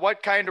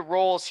what kind of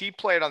roles he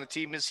played on the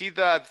team? Is he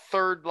the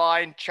third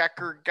line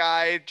checker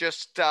guy,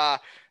 just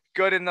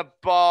good in the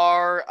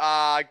bar,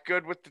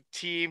 good with the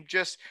team,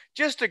 just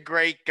a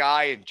great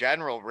guy in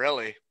general,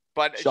 really?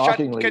 But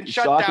can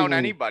shut down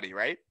anybody,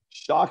 right?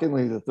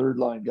 Shockingly, the third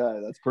line guy.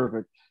 That's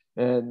perfect.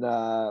 And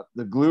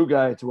the glue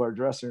guy to our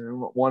dressing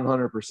room,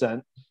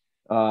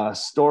 100%.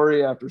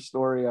 Story after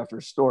story after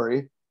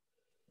story.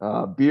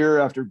 Beer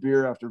after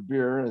beer after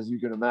beer, as you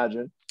can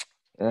imagine.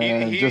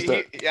 And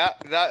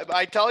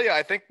I tell you,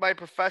 I think my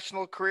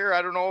professional career,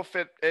 I don't know if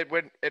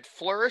it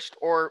flourished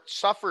or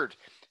suffered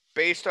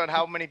based on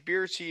how many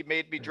beers he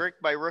made me drink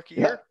my rookie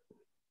year.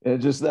 And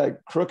just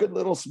that crooked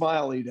little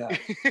smile he'd have.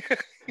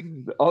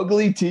 The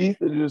ugly teeth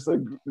and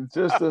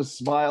just a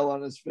smile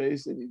on his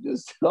face, and he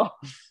just how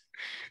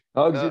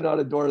could you not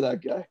adore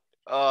that guy?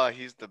 Oh,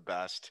 he's the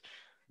best.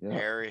 Yeah.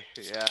 Harry,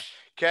 yeah.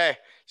 Okay,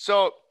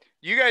 so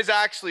you guys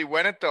actually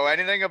win it, though.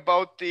 Anything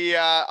about the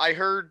I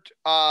heard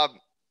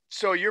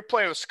so you're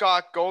playing with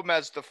Scott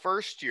Gomez the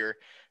first year,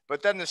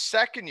 but then the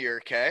second year,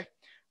 okay?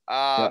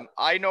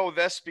 I know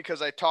this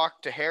because I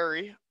talked to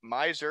Haie,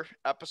 Maiser,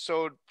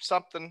 episode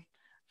something.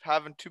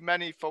 Having too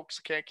many folks,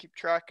 can't keep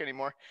track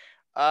anymore.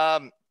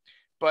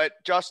 But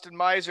Justin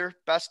Maiser,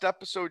 best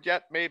episode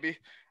yet, maybe.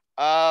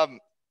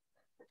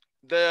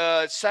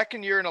 The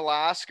second year in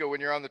Alaska,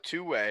 when you're on the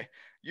two-way,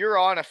 you're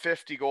on a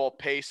 50-goal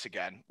pace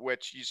again,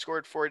 which you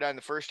scored 49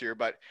 the first year,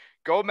 but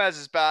Gomez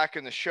is back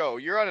in the show.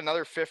 You're on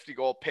another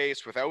 50-goal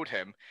pace without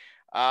him.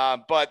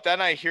 But then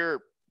I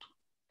hear,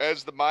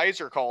 as the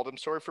Maiser called him,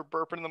 sorry for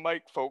burping the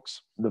mic,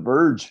 folks. The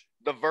Verge.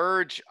 The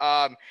Verge.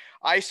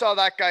 I saw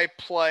that guy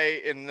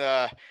play in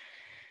the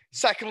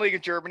second league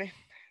in Germany,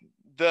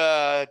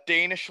 the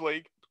Danish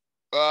league.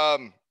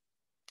 And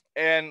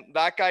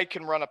that guy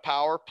can run a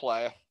power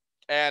play.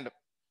 And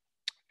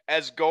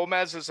as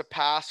Gomez is a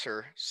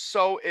passer,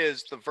 so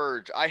is the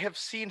Verge. I have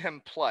seen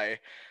him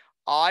play.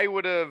 I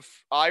would have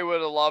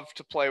loved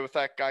to play with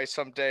that guy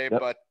someday,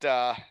 but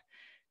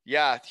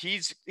yeah,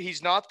 he's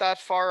not that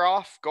far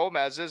off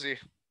Gomez, is he?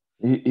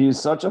 He's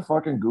such a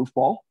fucking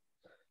goofball.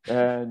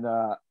 And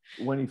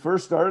when he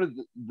first started,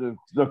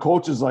 the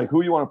coach is like,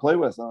 "Who you want to play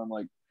with?" And I'm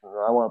like,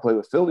 "I want to play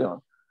with Filion."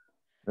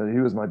 And he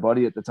was my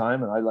buddy at the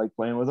time, and I liked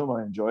playing with him.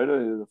 I enjoyed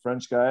it. He was a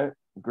French guy,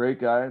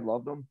 great guy,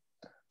 loved him.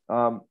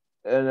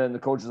 And then the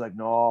coach is like,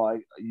 "No,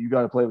 you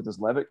got to play with this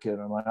Levitt kid."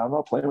 I'm like, "I'm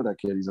not playing with that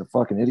kid. He's a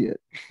fucking idiot,"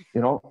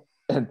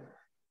 And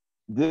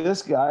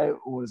this guy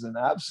was an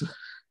absolute,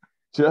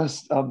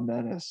 just a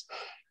menace,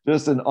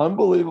 just an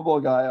unbelievable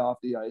guy off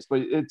the ice.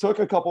 But it took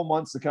a couple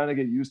months to kind of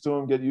get used to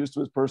him, get used to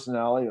his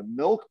personality, a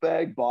milk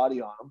bag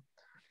body on him.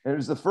 And it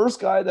was the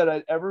first guy that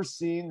I'd ever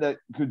seen that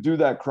could do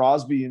that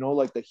Crosby,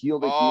 like the heel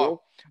to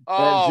heel,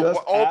 and just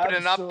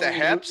opening up the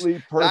hips.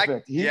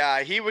 Perfect.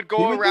 He would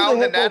go around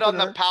the net on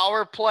the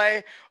power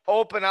play,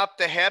 open up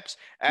the hips,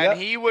 and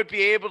he would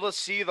be able to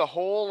see the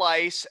whole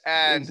ice.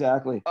 And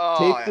exactly,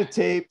 tape to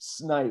tape,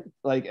 snipe,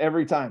 like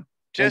every time.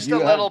 Just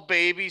like a little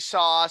baby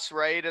sauce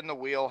right in the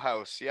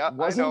wheelhouse. Yeah,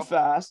 wasn't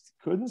fast,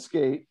 couldn't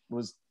skate,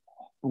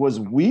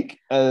 was weak.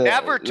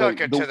 Never took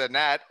it to the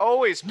net.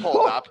 Always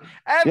pulled up.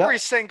 Every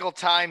single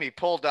time he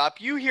pulled up.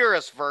 You hear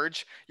us,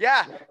 Verge.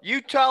 Yeah,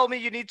 you tell me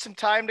you need some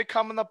time to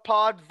come in the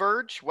pod,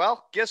 Verge.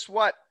 Well, guess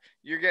what?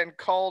 You're getting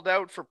called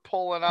out for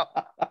pulling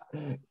up.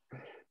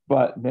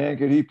 But, man,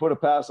 could he put a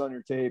pass on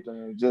your tape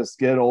and just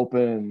get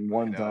open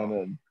one time?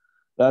 And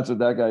that's what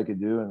that guy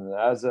could do. And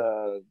as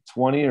a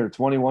 20 or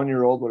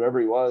 21-year-old, whatever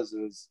he was,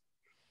 it was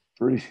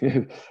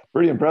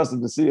pretty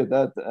impressive to see at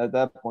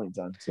that point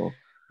in time. So,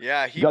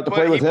 yeah, he got to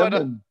play with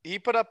him. He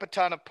put up a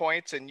ton of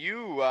points, and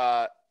you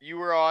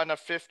were on a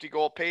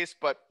 50-goal pace.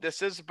 But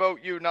this is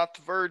about you, not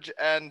the Verge.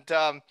 And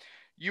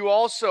you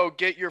also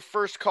get your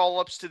first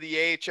call-ups to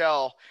the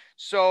AHL.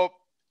 So,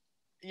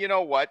 you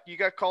know what? You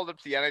got called up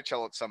to the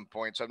NHL at some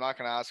point, so I'm not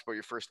going to ask about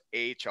your first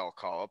AHL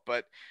call-up.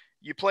 But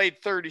you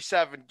played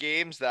 37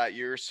 games that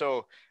year.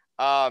 So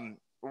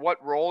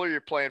what role are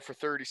you playing for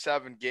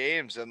 37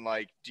 games? And,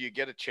 do you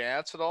get a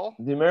chance at all?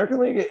 The American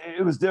League,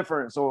 it was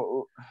different.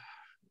 So –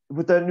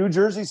 with that New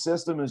Jersey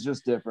system is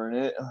just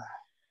different.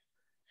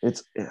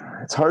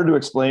 It's hard to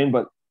explain,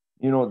 but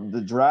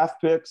the draft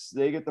picks,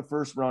 they get the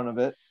first run of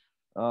it.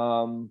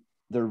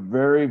 They're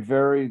very,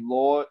 very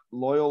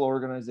loyal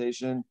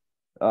organization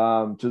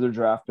to their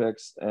draft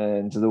picks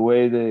and to the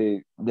way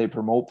they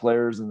promote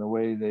players and the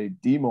way they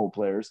demote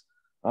players.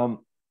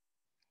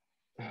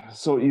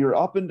 So you're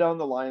up and down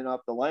the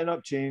lineup. The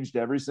lineup changed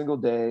every single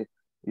day.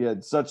 You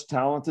had such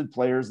talented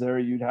players there.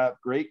 You'd have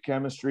great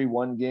chemistry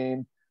one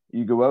game.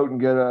 You go out and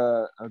get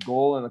a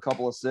goal and a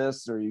couple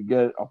assists, or you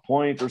get a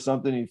point or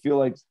something. You feel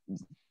like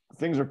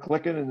things are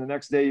clicking, and the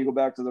next day you go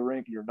back to the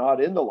rink and you're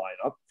not in the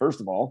lineup,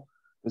 first of all,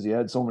 because you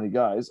had so many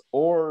guys,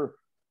 or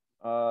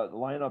the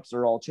lineups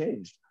are all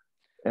changed.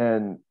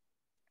 And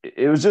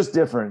it was just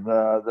different.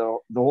 The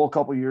whole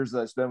couple of years that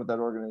I spent with that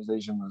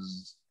organization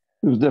was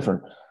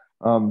different.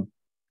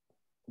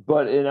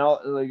 But in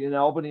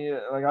Albany,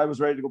 I was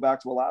ready to go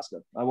back to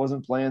Alaska. I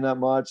wasn't playing that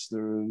much.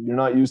 You're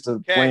not used to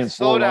playing.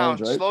 Slow down,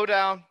 lines, right?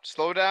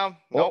 Slow down.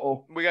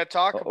 Nope, we got to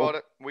talk about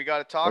it. We got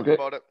to talk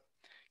about it.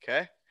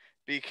 Okay,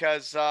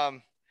 because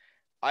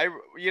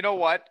you know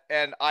what,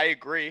 and I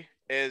agree.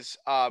 Is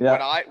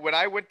when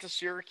I went to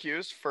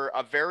Syracuse for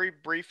a very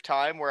brief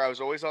time, where I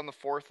was always on the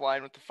fourth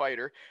line with the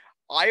fighter,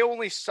 I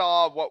only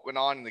saw what went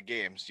on in the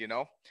games.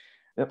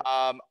 Yep.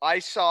 I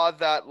saw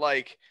that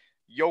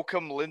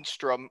Joachim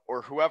Lindstrom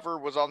or whoever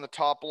was on the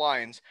top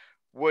lines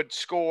would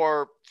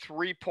score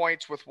 3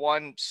 points with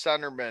one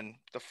centerman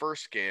the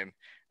first game.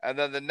 And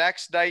then the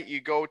next night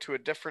you go to a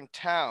different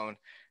town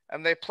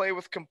and they play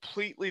with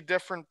completely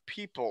different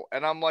people.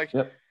 And I'm like,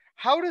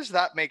 How does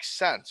that make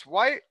sense?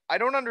 Why? I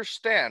don't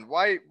understand.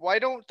 Why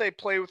don't they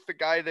play with the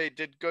guy they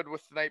did good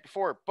with the night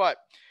before? But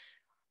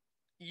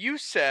you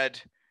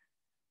said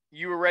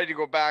you were ready to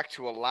go back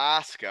to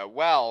Alaska.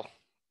 Well,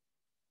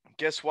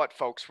 guess what,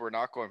 folks? We're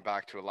not going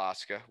back to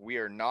Alaska. We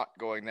are not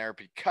going there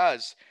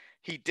because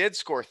he did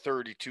score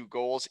 32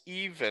 goals,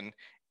 even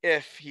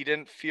if he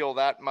didn't feel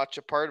that much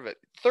a part of it.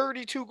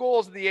 32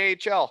 goals in the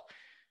AHL,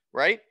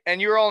 right?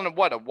 And you're all in a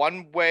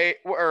one-way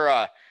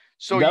or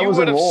so that you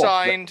would have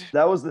signed.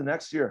 That was the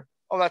next year.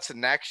 Oh, that's the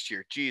next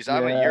year. Jeez,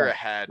 I'm a year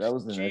ahead. That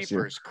was the next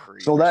year.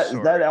 Creepers, so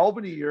that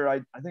Albany year,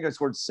 I think I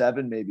scored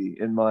 7 maybe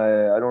in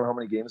my. I don't know how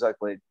many games I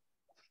played.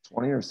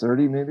 20 or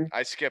 30 maybe.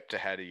 I skipped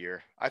ahead a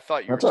year. I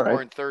thought you were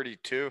scoring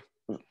 32.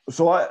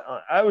 So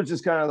I was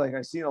just kind of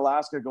I seen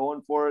Alaska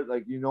going for it,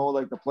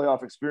 the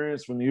playoff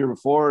experience from the year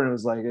before, and it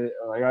was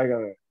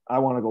I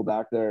want to go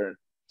back there.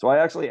 So I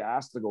actually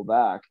asked to go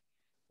back.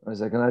 I was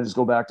like, can I just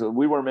go back to?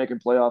 We weren't making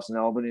playoffs in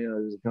Albany, and I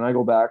was like, can I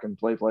go back and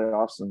play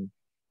playoffs? And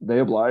they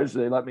obliged.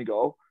 They let me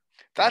go.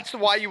 That's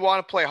why you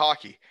want to play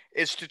hockey,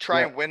 is to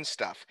try and win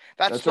stuff.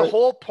 That's the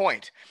whole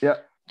point. Yeah.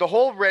 The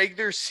whole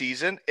regular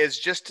season is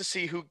just to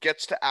see who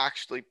gets to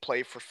actually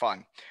play for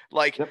fun.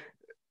 The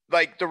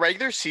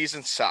regular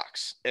season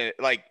sucks.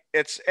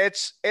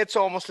 It's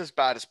almost as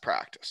bad as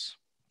practice.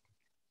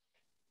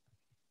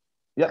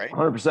 Yeah, right?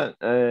 100%.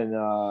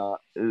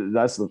 And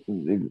that's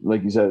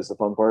like you said, it's the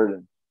fun part,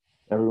 and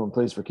everyone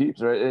plays for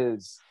keeps, right?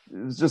 It's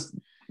just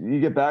you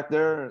get back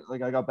there. I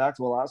got back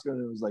to Alaska,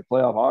 and it was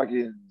playoff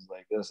hockey, and it was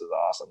this is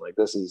awesome.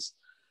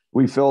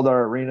 We filled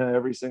our arena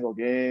every single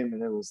game,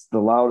 and it was the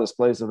loudest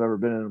place I've ever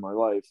been in my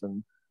life.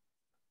 And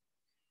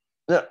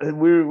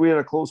we had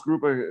a close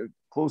group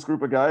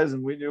of guys,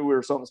 and we knew we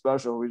were something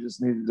special. We just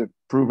needed to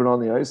prove it on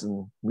the ice,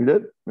 and we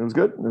did. It was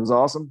good. It was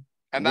awesome.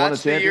 And won a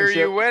that's the year championship.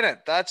 you win it.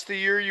 That's the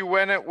year you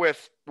win it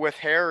with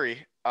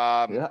Haie.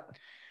 Yeah.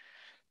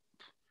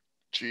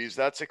 Geez,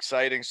 that's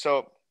exciting.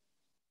 So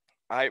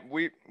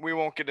we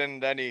won't get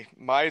into any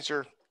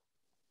Maiser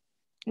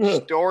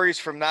stories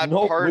from that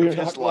Nope, part of we're his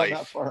not going that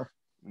life. far.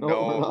 No,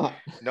 we're not.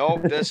 No,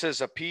 this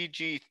is a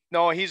PG.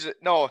 No,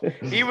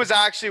 he was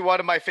actually one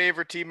of my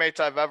favorite teammates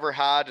I've ever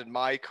had in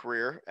my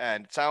career.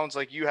 And it sounds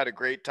like you had a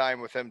great time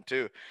with him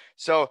too.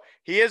 So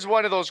he is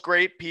one of those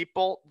great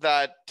people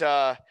that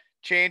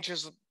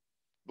changes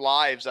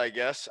lives, I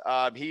guess.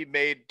 He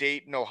made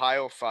Dayton,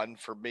 Ohio fun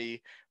for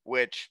me,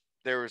 which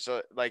there was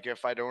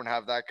if I don't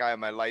have that guy in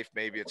my life,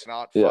 maybe it's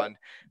not Yeah. fun.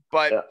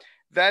 But Yeah.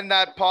 then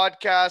that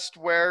podcast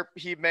where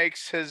he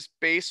makes his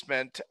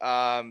basement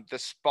the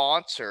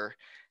sponsor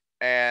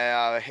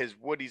and his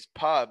Woody's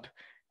Pub.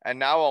 And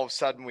now all of a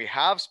sudden we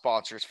have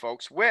sponsors,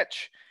 folks,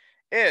 which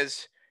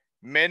is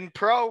Min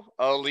Pro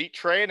Elite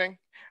Training,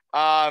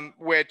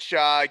 which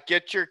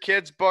get your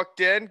kids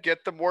booked in,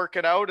 get them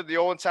working out in the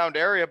Owen Sound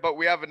area. But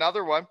we have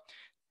another one.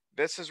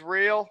 This is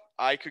real.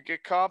 I could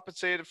get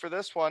compensated for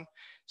this one.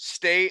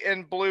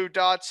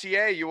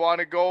 Stayinblue.ca. You want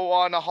to go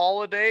on a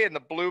holiday in the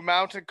Blue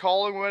Mountain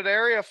Collingwood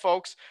area,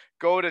 folks?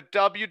 Go to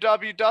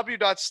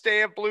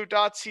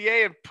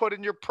www.stayinblue.ca and put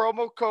in your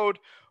promo code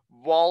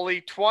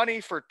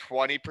Wally20 for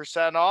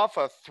 20% off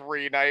a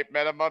 3-night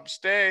minimum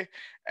stay.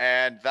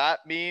 And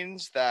that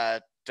means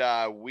that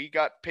we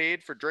got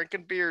paid for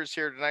drinking beers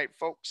here tonight,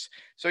 folks.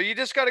 So you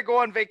just got to go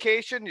on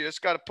vacation. You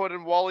just got to put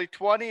in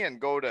Wally20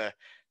 and go to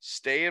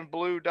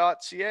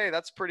stayinblue.ca.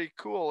 That's pretty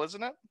cool,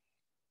 isn't it?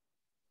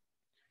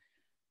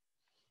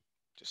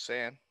 Just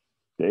saying.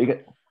 Take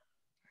it.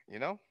 You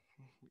know?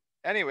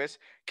 Anyways,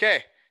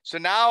 okay. So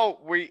now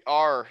we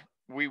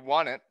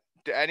won it.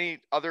 Any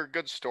other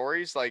good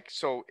stories?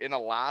 So in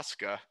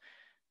Alaska.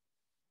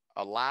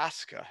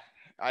 Alaska.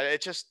 Well,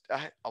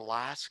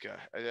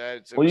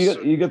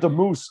 you get the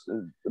moose.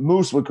 The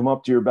moose would come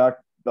up to your back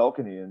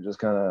balcony and just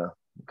kind of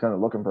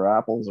looking for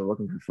apples or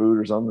looking for food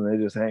or something. They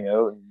just hang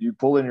out, and you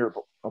pull in your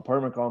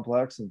apartment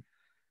complex, and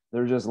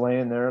they're just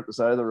laying there at the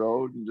side of the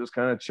road and just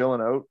kind of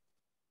chilling out.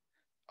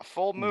 A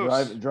full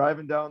moose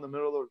driving down in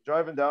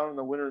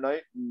the winter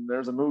night, and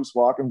there's a moose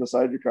walking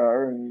beside your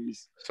car, and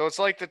so it's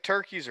like the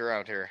turkeys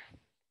around here.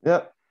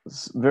 Yeah,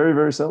 it's very,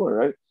 very similar,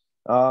 right?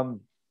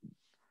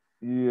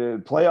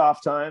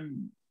 Playoff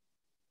time,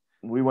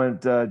 we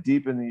went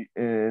deep in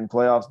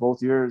playoffs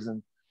both years,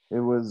 and it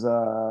was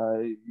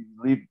you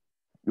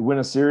win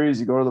a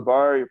series, you go to the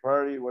bar, you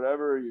party,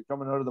 whatever. You're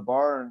coming out of the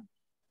bar, and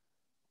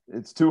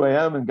it's 2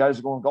 a.m. and guys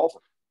are going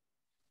golfing.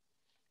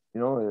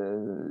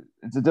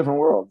 It's a different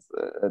world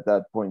at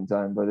that point in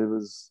time, but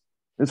it's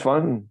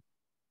fun.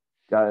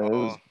 It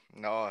was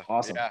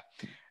awesome. Yeah.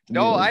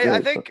 No, I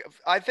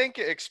think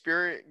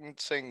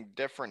experiencing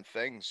different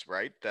things,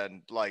 right,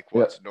 than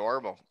what's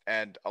normal,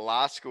 and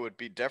Alaska would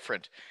be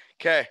different.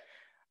 Okay.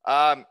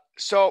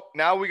 So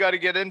now we got to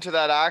get into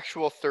that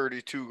actual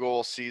 32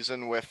 goal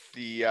season with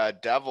the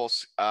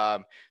Devils.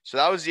 So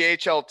that was the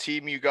HL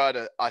team you got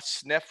a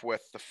sniff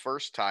with the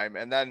first time,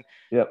 and then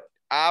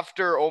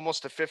after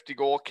almost a 50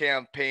 goal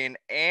campaign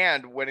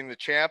and winning the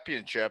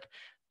championship,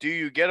 do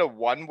you get a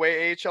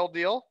one-way AHL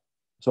deal?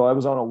 So I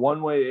was on a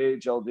one-way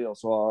AHL deal.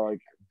 So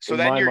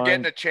then you're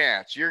getting a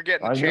chance. You're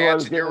getting a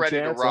chance, and you're ready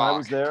to rock. I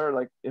was there.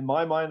 In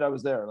my mind, I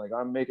was there.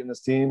 I'm making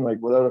this team.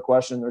 Without a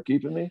question, they're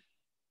keeping me.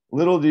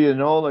 Little do you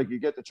know, you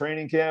get to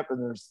training camp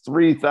and there's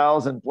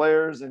 3,000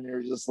 players, and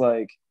you're just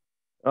all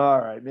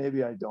right,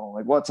 maybe I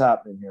don't. What's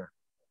happening here?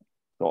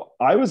 So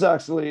I was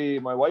actually,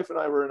 my wife and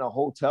I were in a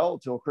hotel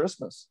till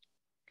Christmas.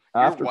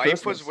 Your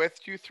wife was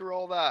with you through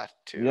all that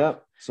too. Yeah.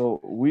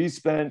 So we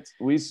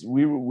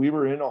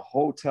were in a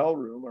hotel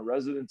room, a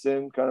residence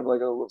inn, kind of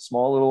like a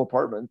small little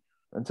apartment,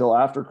 until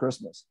after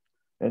Christmas.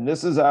 And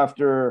this is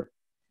after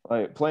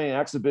playing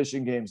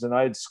exhibition games, and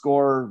I'd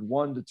score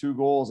 1 to 2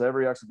 goals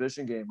every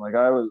exhibition game. I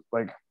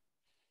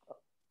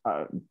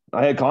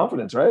had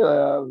confidence, right?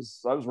 I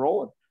was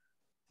rolling,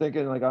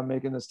 thinking I'm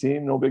making this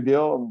team, no big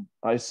deal. And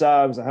I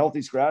was a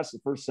healthy scratch the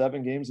first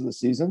 7 games of the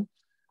season.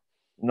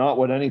 Not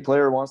what any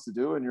player wants to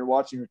do, and you're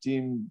watching your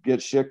team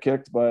get shit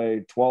kicked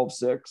by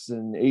 12-6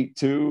 and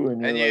 8-2,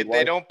 and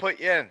they don't put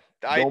you in.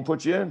 Don't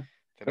put you in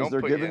because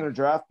they're giving their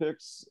draft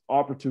picks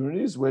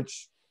opportunities,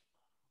 which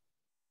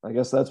I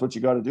guess that's what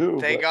you got to do.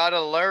 They got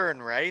to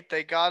learn, right?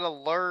 They got to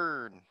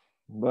learn.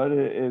 But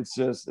it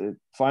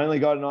finally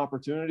got an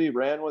opportunity,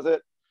 ran with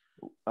it.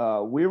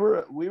 We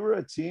were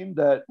a team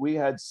that we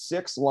had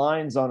 6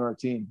 lines on our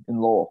team in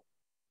Lowell.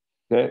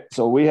 Okay,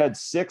 so we had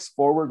 6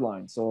 forward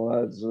lines.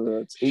 So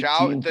that's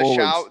 18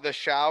 forwards. The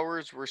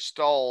showers were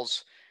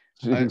stalls.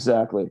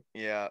 Exactly.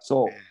 Yeah.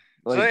 So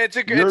it's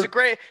a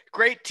great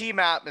team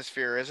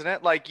atmosphere, isn't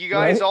it? You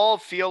guys all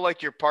feel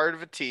like you're part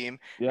of a team.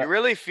 Yeah. You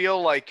really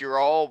feel like you're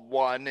all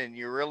one, and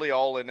you're really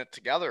all in it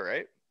together,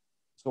 right?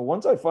 So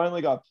once I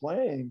finally got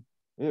playing,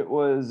 it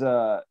was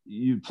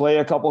you'd play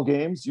a couple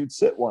games, you'd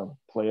sit one.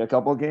 Play a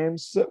couple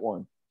games, sit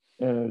one,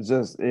 and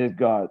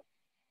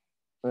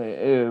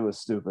it was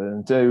stupid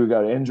until we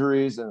got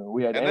injuries, and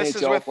we had and NHL this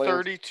is with players.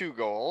 32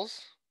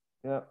 goals.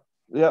 Yeah.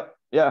 Yeah.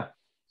 Yeah.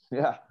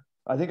 Yeah.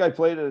 I think I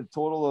played a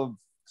total of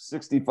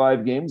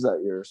 65 games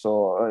that year.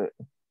 So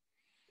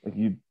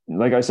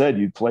like I said,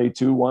 you'd play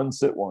 2-1,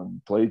 sit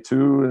one, play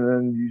two, and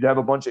then you'd have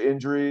a bunch of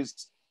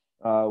injuries.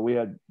 We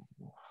had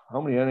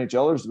how many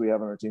NHLers do we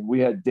have on our team? We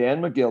had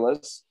Dan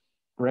McGillis,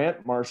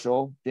 Grant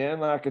Marshall, Dan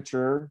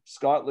Lacouture,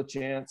 Scott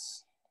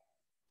LaChance,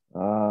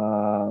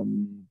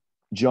 um,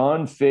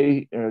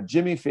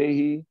 Jimmy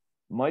Fahey,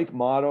 Mike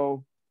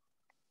Motto.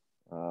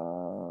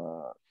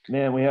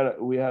 Man,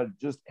 we had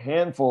just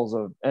handfuls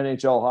of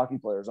NHL hockey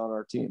players on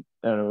our team,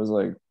 and it was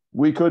like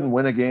we couldn't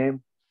win a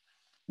game.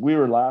 We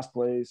were last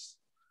place,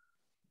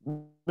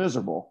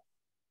 miserable,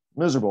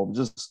 miserable.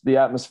 Just the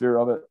atmosphere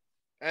of it.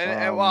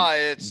 And well,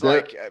 it's There,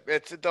 like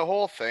it's the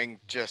whole thing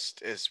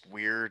just is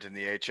weird in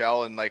the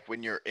HL, and like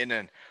when you're in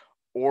an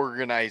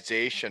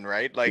organization,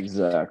 right? Like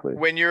exactly.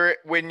 when you're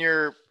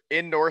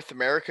in North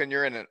America and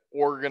you're in an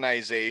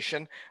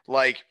organization,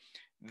 like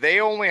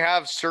they only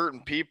have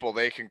certain people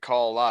they can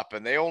call up,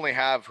 and they only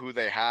have who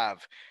they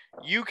have.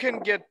 You can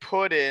get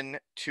put in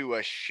to a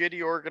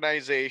shitty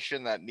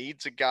organization that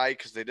needs a guy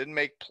because they didn't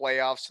make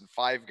playoffs and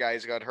five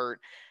guys got hurt,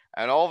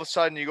 and all of a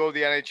sudden you go to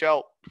the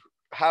NHL,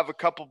 have a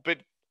couple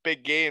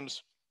big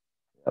games,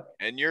 Yep.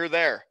 and you're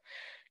there.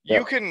 You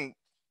Yep. can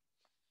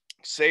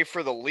say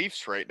for the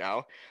Leafs right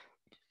now,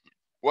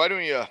 why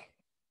don't you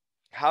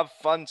have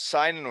fun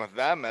signing with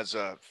them as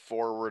a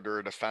forward or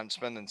a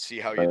defenseman and see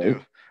how you Right.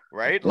 do,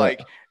 right? Yeah.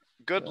 Like,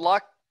 good Yeah.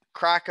 luck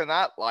cracking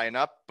that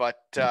lineup.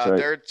 But That's right.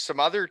 there are some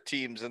other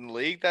teams in the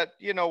league that,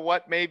 you know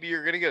what, maybe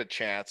you're going to get a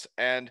chance.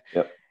 And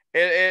Yep.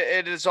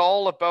 it is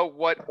all about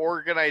what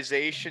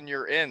organization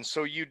you're in.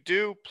 So you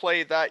do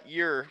play that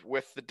year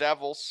with the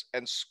Devils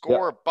and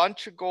score a Yep.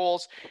 bunch of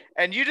goals,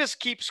 and you just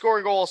keep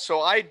scoring goals.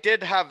 So I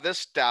did have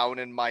this down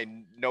in my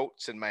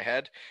notes in my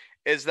head,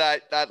 is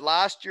that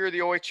last year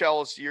the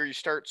OHL is the year you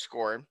start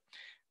scoring.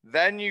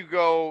 Then you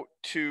go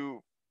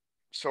to,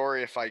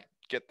 sorry if I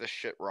get this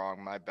shit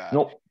wrong, my bad.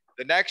 Nope.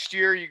 The next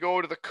year you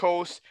go to the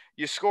coast,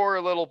 you score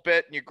a little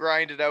bit and you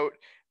grind it out.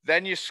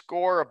 Then you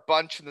score a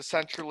bunch in the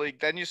Central League.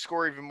 Then you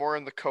score even more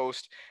in the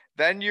coast.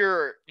 Then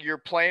you're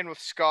playing with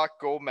Scott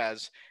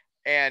Gomez,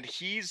 and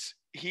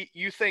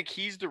you think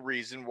he's the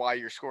reason why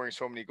you're scoring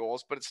so many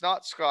goals, but it's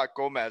not Scott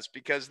Gomez,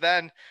 because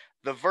then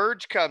the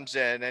Verge comes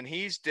in and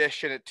he's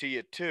dishing it to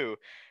you too,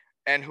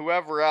 and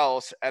whoever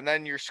else, and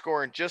then you're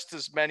scoring just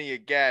as many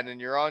again,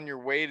 and you're on your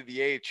way to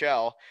the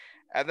AHL.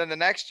 And then the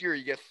next year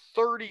you get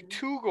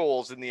 32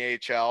 goals in the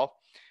AHL,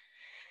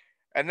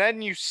 and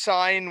then you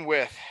sign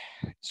with,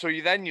 so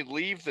you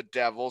leave the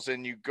Devils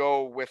and you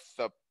go with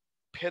the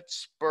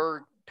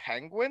Pittsburgh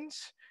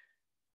Penguins.